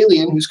with an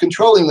alien who's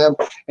controlling them.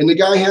 And the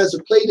guy has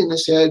a plate in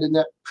his head, and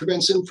that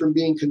prevents him from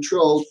being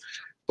controlled.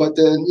 But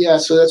then, yeah,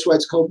 so that's why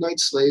it's called Night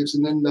Slaves.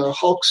 And then the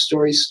Hulk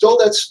story stole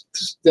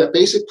that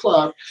basic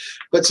plot.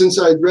 But since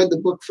I'd read the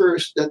book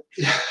first, that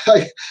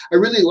I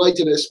really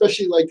liked it. I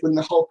especially liked when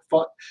the Hulk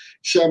fought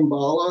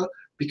Shambhala,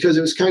 because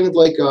it was kind of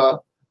like a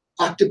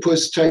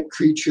octopus type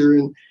creature,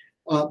 and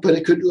but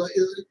it could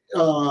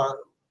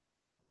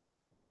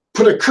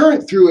put a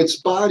current through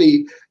its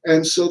body,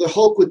 and so the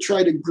Hulk would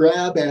try to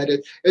grab at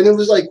it. And it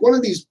was like one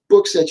of these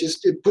books that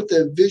just, it put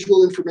the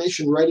visual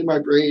information right in my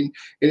brain.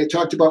 And it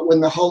talked about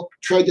when the Hulk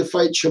tried to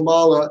fight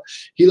Shambhala,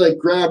 he like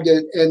grabbed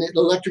it and it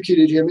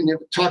electrocuted him, and it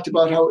talked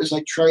about how it was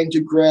like trying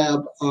to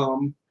grab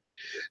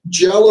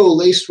Jello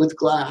laced with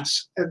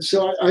glass. And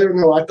so I don't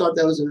know, I always thought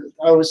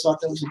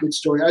that was a good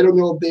story. I don't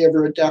know if they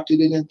ever adapted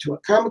it into a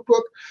comic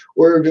book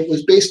or if it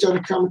was based on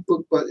a comic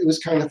book, but it was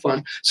kind of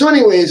fun. So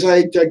anyways,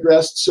 I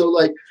digressed. So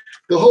like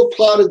the whole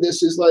plot of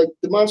this is like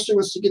the monster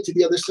wants to get to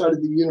the other side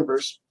of the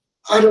universe.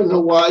 I don't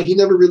know why. He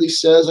never really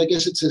says. I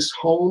guess it's his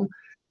home.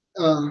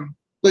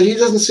 but he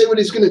doesn't say what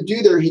he's going to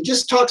do there. He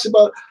just talks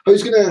about how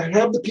he's going to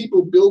have the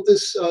people build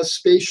this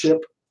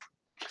spaceship,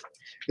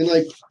 and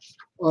like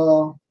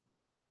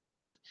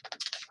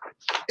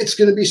it's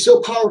going to be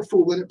so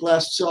powerful when it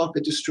blasts off,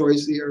 it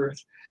destroys the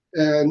Earth.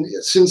 And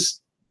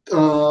since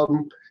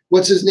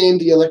what's his name,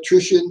 the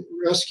electrician,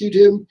 rescued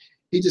him,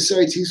 he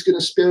decides he's going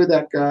to spare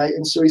that guy,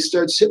 and so he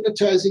starts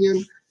hypnotizing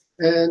him.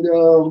 And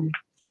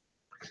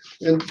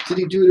did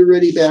he do it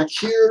already back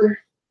here?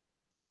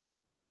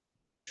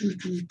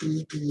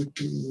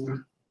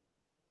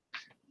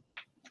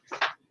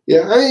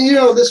 Yeah, I mean, you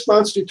know, this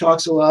monster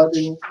talks a lot,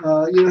 and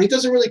you know, he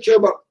doesn't really care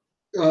about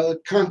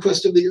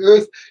conquest of the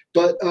Earth,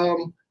 but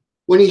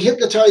when he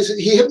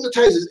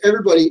hypnotizes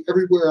everybody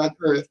everywhere on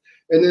Earth,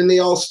 and then they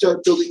all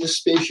start building a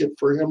spaceship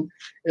for him.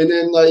 And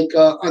then, like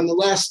on the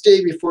last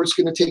day before it's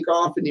going to take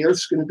off and the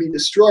Earth's going to be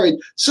destroyed,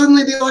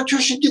 suddenly the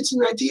electrician gets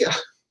an idea.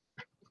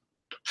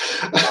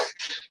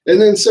 And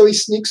then so he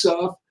sneaks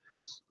off,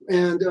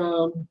 and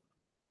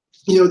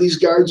you know, these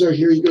guards are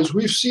here. He goes,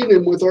 "We've seen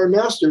him with our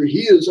master.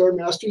 He is our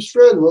master's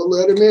friend. We'll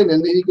let him in."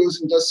 And then he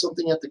goes and does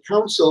something at the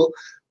council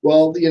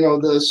while, you know,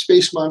 the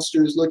space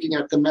monster is looking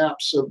at the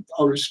maps of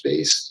outer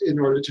space in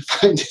order to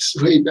find his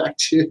way back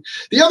to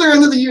the other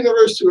end of the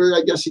universe, where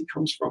I guess he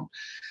comes from.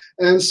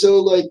 And so,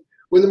 like,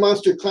 when the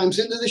monster climbs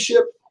into the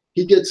ship,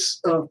 he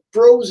gets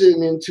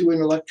frozen into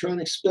an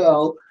electronic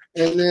spell,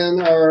 and then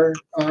our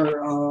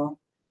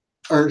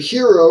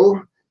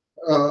hero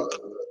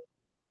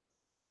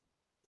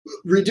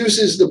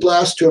reduces the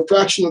blast to a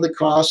fraction of the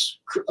cost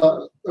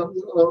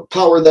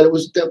power that it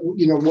was, that,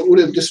 you know, what would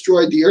have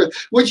destroyed the Earth,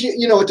 which,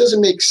 you know, it doesn't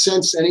make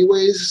sense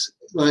anyways.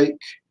 Like,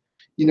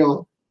 you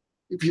know,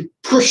 if you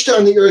push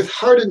down the Earth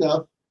hard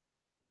enough,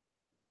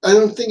 I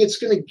don't think it's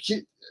going to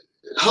get,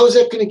 how is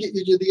that going to get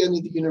you to the end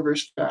of the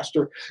universe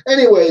faster?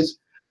 Anyways,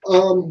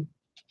 it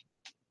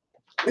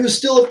was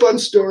still a fun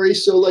story.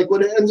 So, like,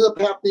 what ends up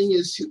happening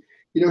is,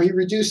 you know, he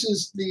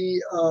reduces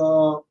the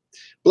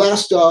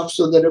blast off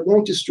so that it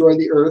won't destroy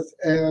the Earth,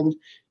 and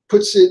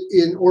puts it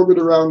in orbit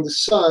around the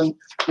sun,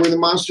 where the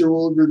monster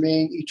will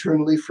remain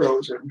eternally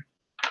frozen.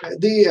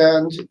 At the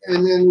end,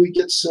 and then we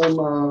get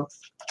some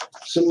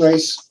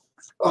nice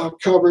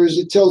covers.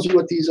 It tells you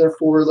what these are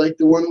for. Like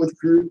the one with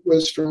Groot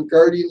was from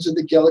Guardians of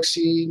the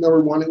Galaxy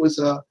 #1. It was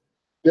a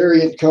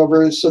variant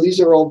cover. So these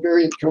are all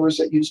variant covers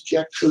that use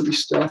Jack Kirby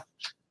stuff.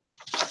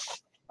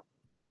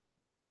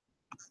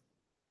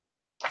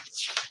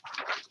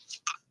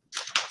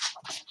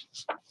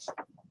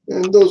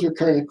 And those are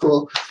kind of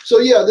cool. So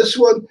yeah, this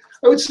one,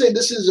 I would say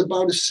this is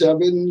about a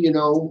 7, you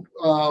know,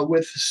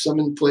 with some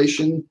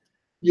inflation.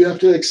 You have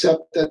to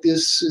accept that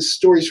this is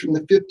stories from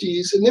the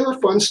 50s, and they were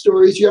fun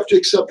stories. You have to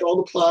accept all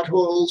the plot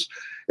holes,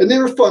 and they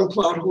were fun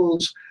plot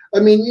holes.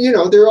 I mean, you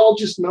know, they're all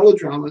just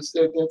melodramas.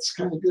 That's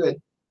kind of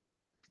good.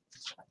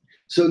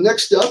 So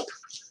next up,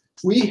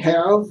 we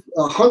have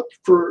a Hunt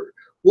for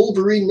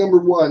Wolverine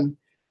 #1.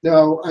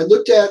 Now, I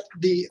looked at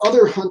the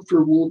other Hunt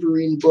for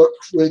Wolverine book,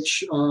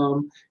 which,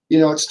 you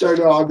know, it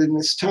started out in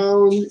this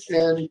town,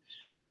 and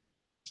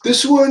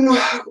this one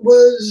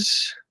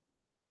was,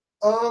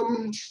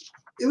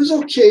 it was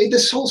okay.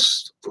 This whole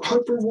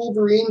Hunt for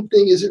Wolverine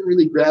thing isn't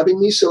really grabbing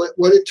me. So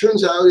what it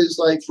turns out is,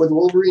 like, when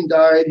Wolverine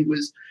died, he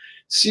was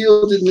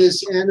sealed in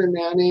this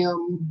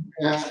antimonium,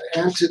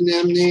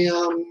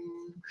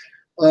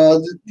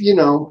 you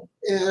know,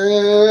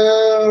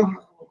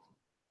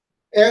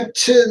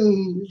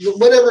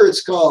 whatever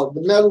it's called,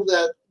 the metal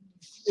that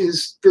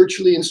is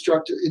virtually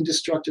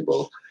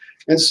indestructible.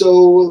 And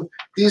so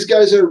these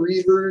guys are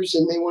Reavers,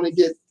 and they want to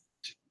get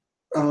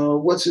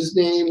what's his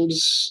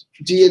name's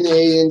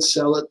DNA and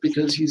sell it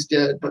because he's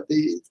dead. But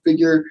they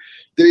figure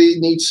they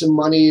need some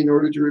money in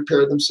order to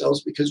repair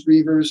themselves, because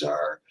Reavers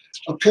are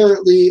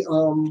apparently,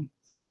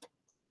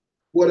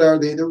 what are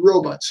they? They're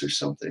robots or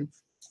something.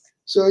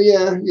 So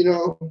yeah, you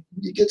know,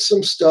 you get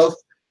some stuff.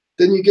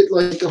 Then you get,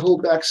 like, the whole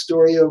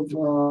backstory of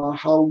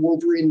how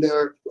Wolverine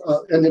there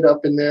ended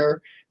up in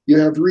there. You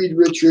have Reed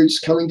Richards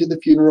coming to the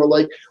funeral.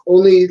 Like,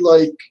 only,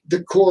 like,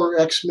 the core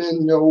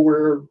X-Men know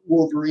where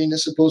Wolverine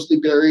is supposedly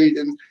buried,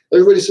 and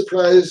everybody's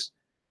surprised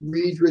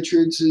Reed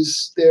Richards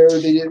is there.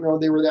 They didn't know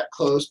they were that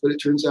close, but it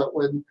turns out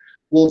when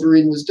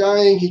Wolverine was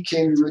dying, he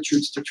came to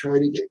Richards to try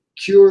to get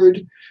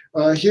cured.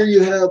 Here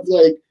you have,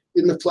 like,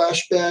 in the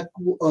flashback,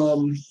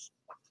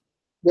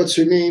 what's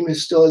her name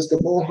is still has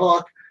the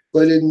mohawk,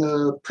 but in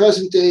the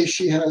present day,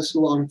 she has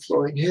long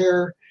flowing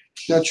hair.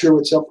 Not sure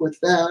what's up with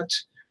that.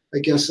 I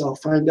guess I'll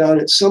find out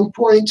at some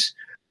point.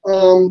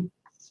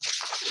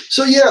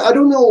 So yeah, I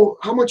don't know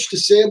how much to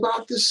say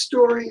about this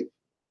story.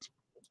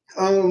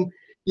 You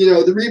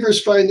know, the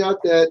Reavers find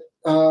out that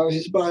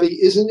his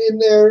body isn't in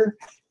there,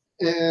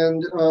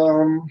 and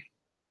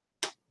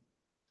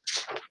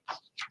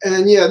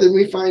yeah, then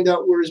we find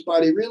out where his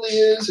body really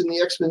is, and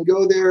the X-Men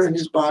go there, and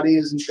his body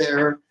isn't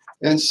there.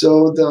 And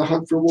so the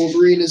Hunt for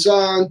Wolverine is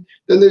on.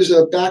 Then there's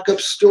a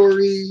backup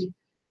story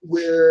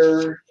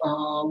where,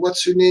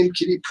 what's her name,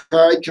 Kitty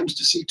Pryde comes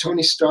to see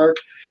Tony Stark.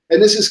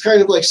 And this is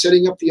kind of like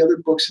setting up the other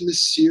books in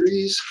this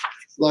series.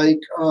 Like,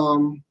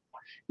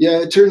 yeah,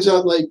 it turns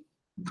out, like,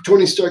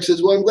 Tony Stark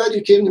says, well, I'm glad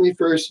you came to me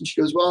first. And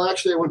she goes, well,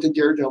 actually, I went to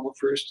Daredevil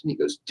first. And he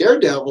goes,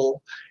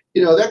 Daredevil?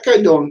 You know, that guy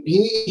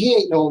he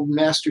ain't no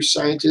master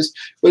scientist.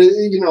 But,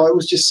 you know, I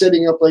was just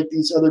setting up like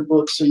these other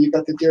books. So you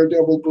got the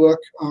Daredevil book.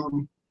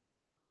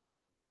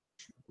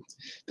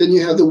 Then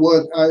you have the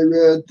one I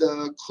read,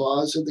 The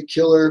Claws of the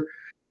Killer,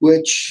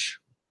 which,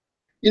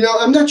 you know,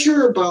 I'm not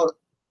sure about,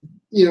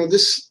 you know,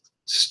 this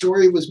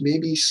story was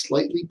maybe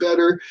slightly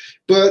better.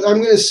 But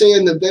I'm going to say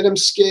on the Venom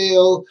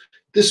scale,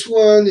 this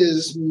one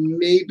is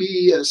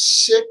maybe a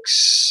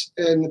 6,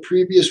 and the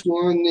previous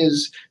one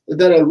is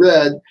that I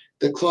read,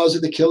 The Claws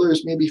of the Killer,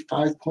 is maybe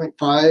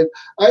 5.5.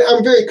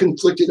 I'm very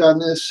conflicted on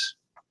this.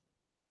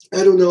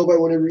 I don't know if I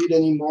want to read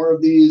any more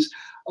of these.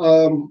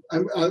 I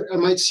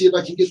might see if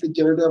I can get the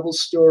Daredevil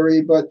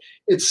story, but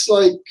it's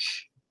like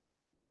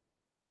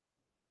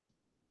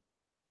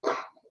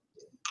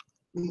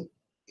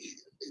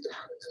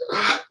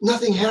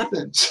nothing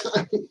happens.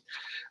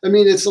 I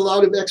mean, it's a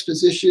lot of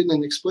exposition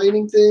and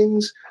explaining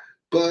things,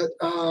 but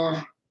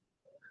I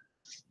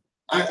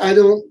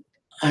don't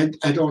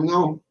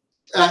know.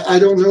 I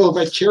don't know if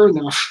I care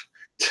enough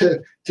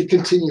to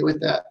continue with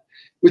that.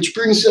 Which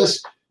brings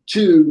us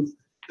to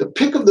the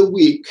pick of the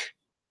week,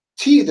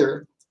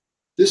 Teether.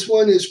 This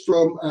one is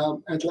from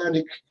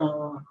Antarctic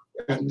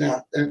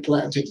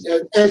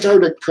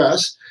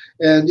Press,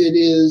 and it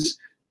is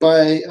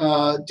by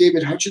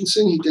David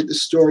Huchison. He did the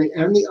story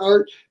and the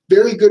art.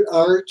 Very good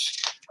art.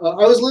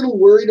 I was a little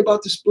worried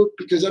about this book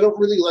because I don't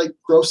really like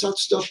gross out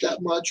stuff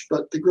that much,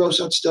 but the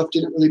gross out stuff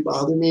didn't really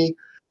bother me.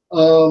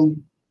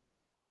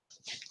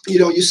 You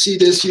know, you see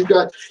this, you've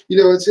got, you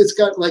know, it's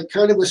got like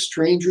kind of a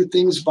Stranger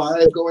Things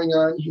vibe going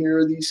on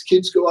here. These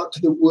kids go out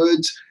to the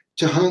woods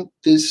to hunt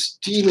this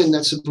demon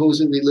that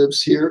supposedly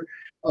lives here.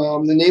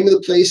 The name of the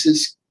place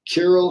is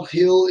Carroll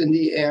Hill,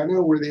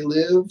 Indiana, where they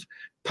live.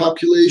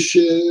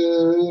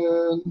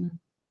 Population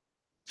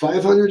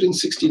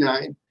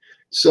 569.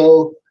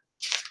 So,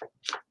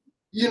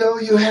 you know,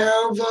 you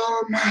have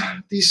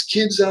these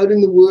kids out in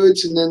the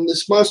woods, and then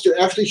this monster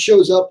actually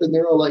shows up, and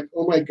they're all like,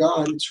 oh my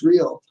God, it's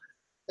real.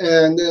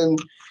 And then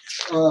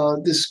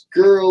this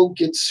girl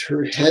gets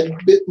her head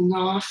bitten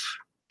off,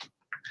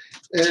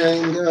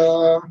 and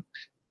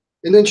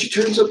then she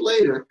turns up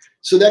later.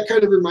 So that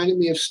kind of reminded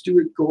me of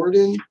Stuart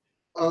Gordon.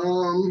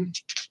 And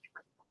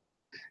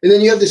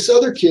then you have this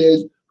other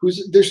kid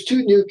there's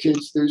two new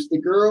kids. There's the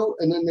girl,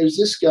 and then there's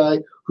this guy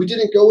who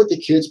didn't go with the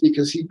kids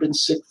because he'd been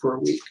sick for a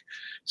week.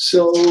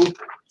 So,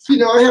 you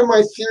know, I have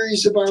my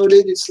theories about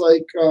it. It's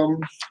like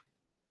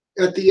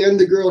at the end,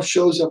 the girl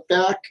shows up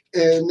back,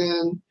 and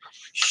then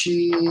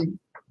she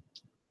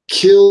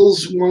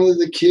kills one of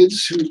the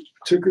kids who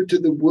took her to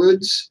the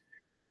woods.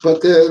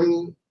 But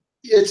then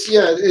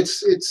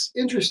it's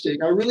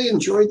interesting. I really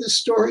enjoyed this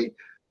story.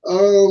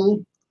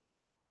 And,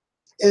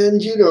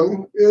 you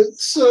know,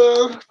 it's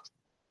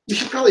you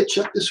should probably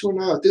check this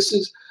one out. This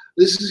is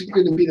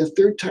going to be the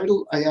third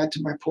title I add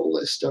to my pull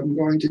list. I'm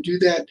going to do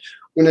that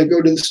when I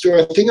go to the store.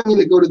 I think I'm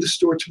going to go to the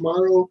store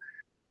tomorrow.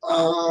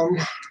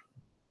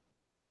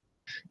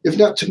 If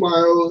not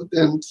tomorrow,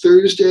 then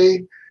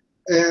Thursday.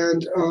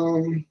 And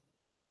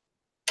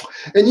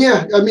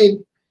yeah, I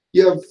mean,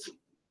 you have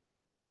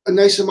a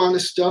nice amount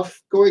of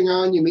stuff going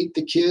on. You meet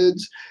the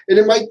kids, and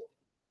it might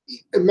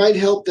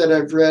help that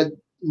I've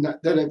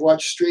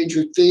watched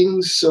Stranger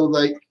Things. So,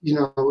 like, you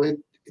know, it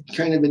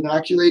kind of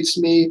inoculates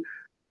me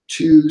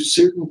to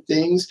certain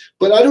things,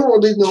 but I don't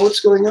really know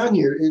what's going on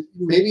here.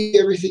 Maybe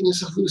everything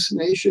is a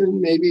hallucination.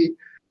 Maybe,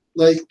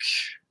 like,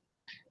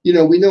 you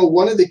know, we know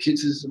one of the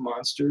kids is a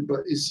monster,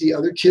 but is the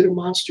other kid a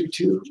monster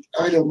too?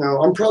 I don't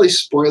know. I'm probably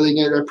spoiling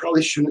it. I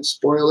probably shouldn't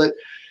spoil it,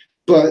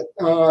 but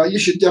you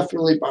should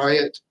definitely buy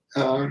it.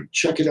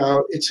 Check it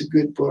out. It's a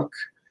good book.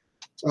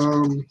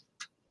 And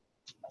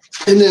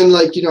then,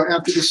 like, you know,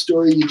 after the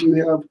story, you do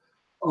have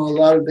a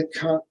lot of the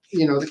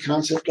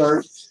concept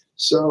art.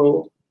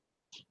 So,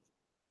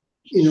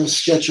 you know,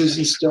 sketches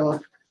and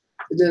stuff.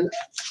 And then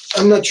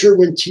I'm not sure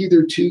when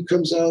Teether 2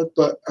 comes out,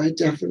 but I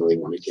definitely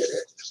want to get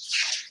it.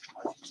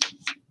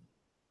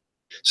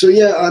 So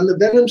yeah, on the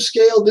Venom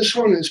scale, this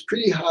one is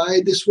pretty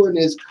high. This one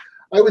is,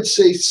 I would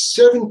say,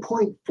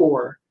 7.4.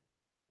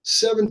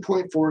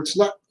 7.4. It's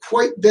not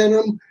quite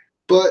Venom,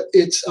 but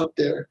it's up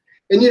there.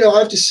 And, you know, I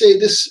have to say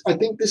this, I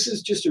think this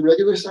is just a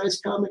regular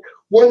sized comic.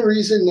 One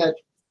reason that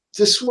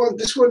this one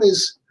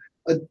is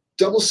a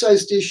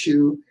double-sized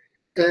issue,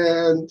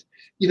 and,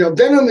 you know,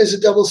 Venom is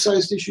a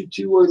double-sized issue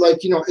too, or,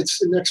 like, you know,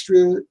 it's an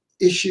extra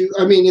issue.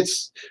 I mean,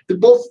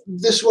 both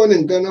this one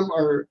and Venom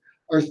are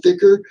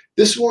thicker.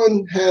 This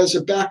one has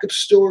a backup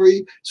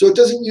story, so it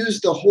doesn't use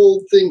the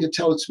whole thing to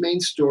tell its main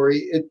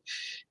story.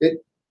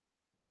 It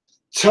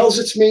tells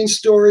its main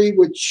story,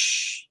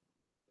 which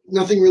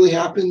nothing really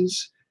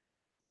happens.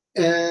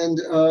 And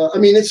I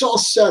mean, it's all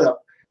set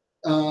up.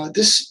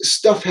 This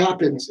stuff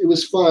happens. It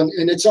was fun,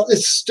 and it's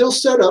still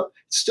set up.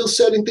 It's still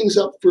setting things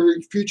up for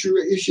future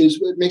issues.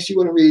 It makes you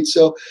want to read.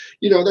 So,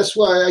 you know, that's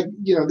why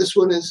this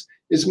one is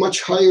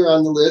much higher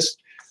on the list.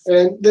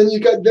 And then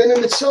you got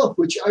Venom itself,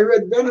 which I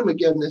read Venom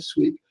again this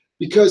week.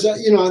 because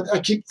I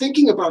keep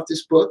thinking about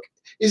this book.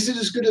 Is it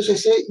as good as I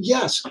say?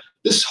 Yes.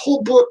 This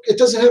whole book, it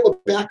doesn't have a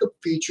backup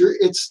feature.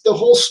 It's the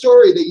whole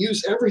story. They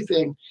use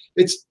everything.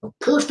 It's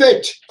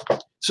perfect.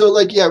 So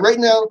like, yeah, right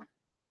now,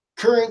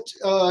 current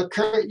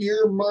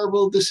year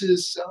Marvel, this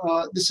is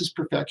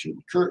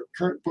perfection.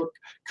 Current book,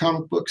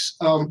 comic books.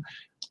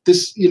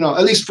 This,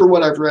 at least for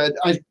what I've read,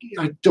 I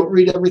don't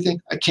read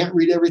everything. I can't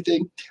read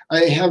everything.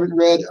 I haven't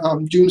read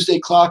Doomsday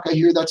Clock. I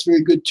hear that's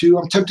very good too.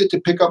 I'm tempted to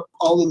pick up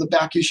all of the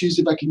back issues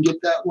if I can get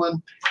that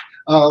one.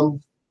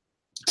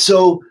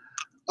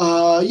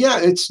 Yeah,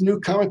 it's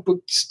New Comic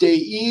Books Day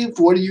Eve.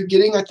 What are you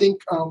getting? I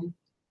think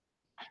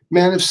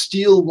Man of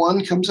Steel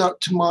 1 comes out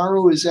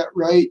tomorrow. Is that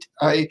right?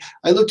 I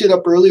looked it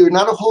up earlier.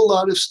 Not a whole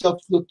lot of stuff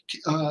that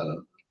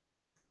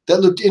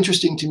looked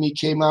interesting to me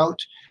came out.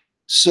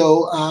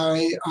 So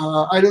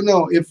I don't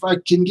know if I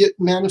can get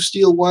Man of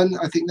Steel 1.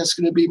 I think that's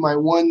going to be my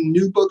one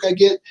new book I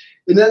get.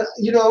 And then,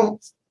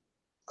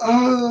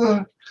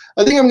 I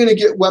think I'm going to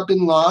get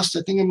Weapon Lost.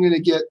 I think I'm going to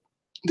get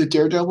the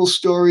Daredevil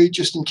story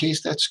just in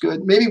case that's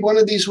good. Maybe one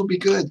of these will be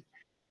good.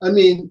 I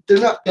mean, they're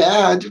not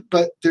bad,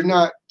 but they're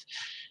not.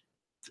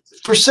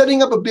 For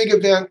setting up a big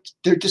event,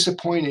 they're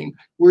disappointing.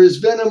 Whereas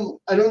Venom,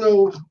 I don't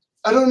know.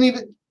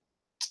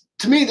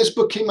 To me, this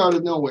book came out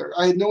of nowhere.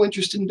 I had no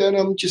interest in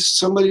Venom. Just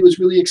somebody was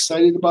really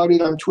excited about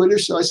it on Twitter.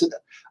 So I said,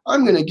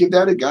 I'm going to give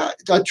that a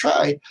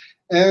try.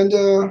 And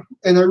I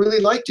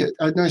really liked it.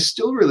 And I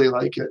still really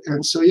like it.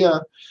 And so, yeah.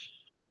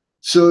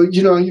 So,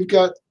 you've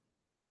got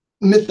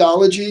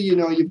mythology.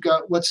 You've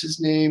got, what's his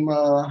name?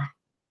 Is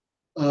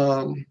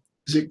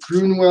it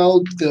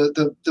Grunwald,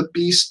 the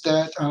beast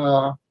that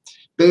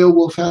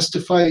Beowulf has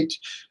to fight?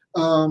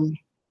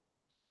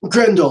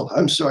 Grendel.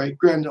 I'm sorry,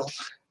 Grendel.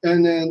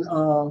 And then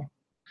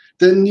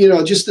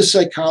just the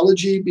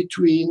psychology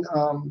between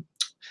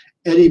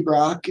Eddie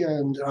Brock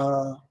and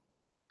the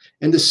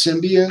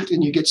symbiote,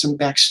 and you get some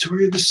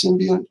backstory of the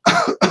symbiote.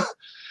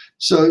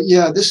 So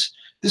yeah, this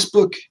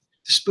book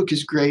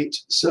is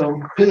great.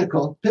 So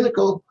Pinnacle.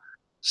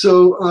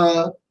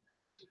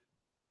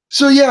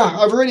 So yeah,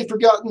 I've already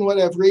forgotten what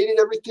I've rated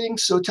everything.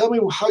 So tell me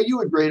how you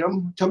would rate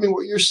them. Tell me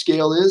what your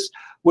scale is.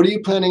 What are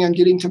you planning on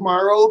getting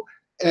tomorrow?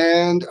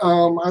 And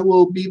I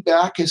will be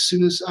back as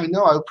soon as I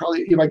know. I'll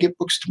probably, if I get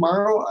books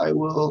tomorrow, I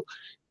will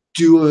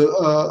do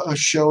a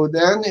show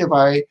then. If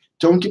I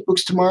don't get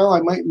books tomorrow, I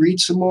might read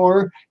some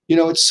more.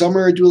 It's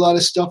summer. I do a lot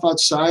of stuff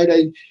outside.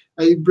 I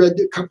read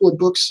a couple of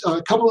books.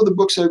 A couple of the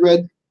books I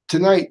read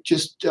tonight,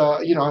 just,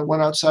 I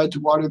went outside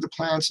to water the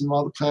plants, and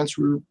while the plants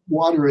were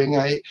watering,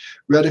 I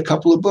read a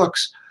couple of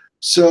books.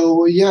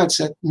 So yeah, it's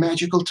that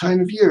magical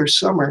time of year,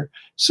 summer.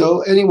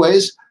 So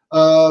anyways,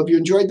 if you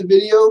enjoyed the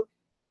video,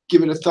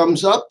 give it a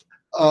thumbs up.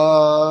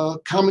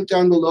 Comment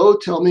down below.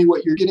 Tell me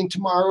what you're getting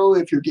tomorrow,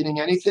 if you're getting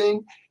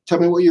anything. Tell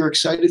me what you're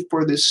excited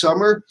for this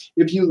summer.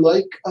 If you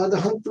like The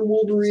Hunt for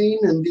Wolverine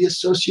and the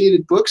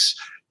associated books,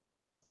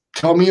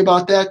 tell me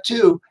about that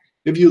too.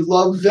 If you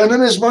love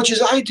Venom as much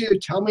as I do,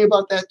 tell me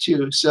about that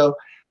too. So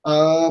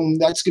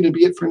that's going to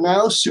be it for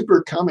now.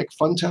 Super Comic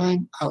Fun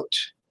Time out.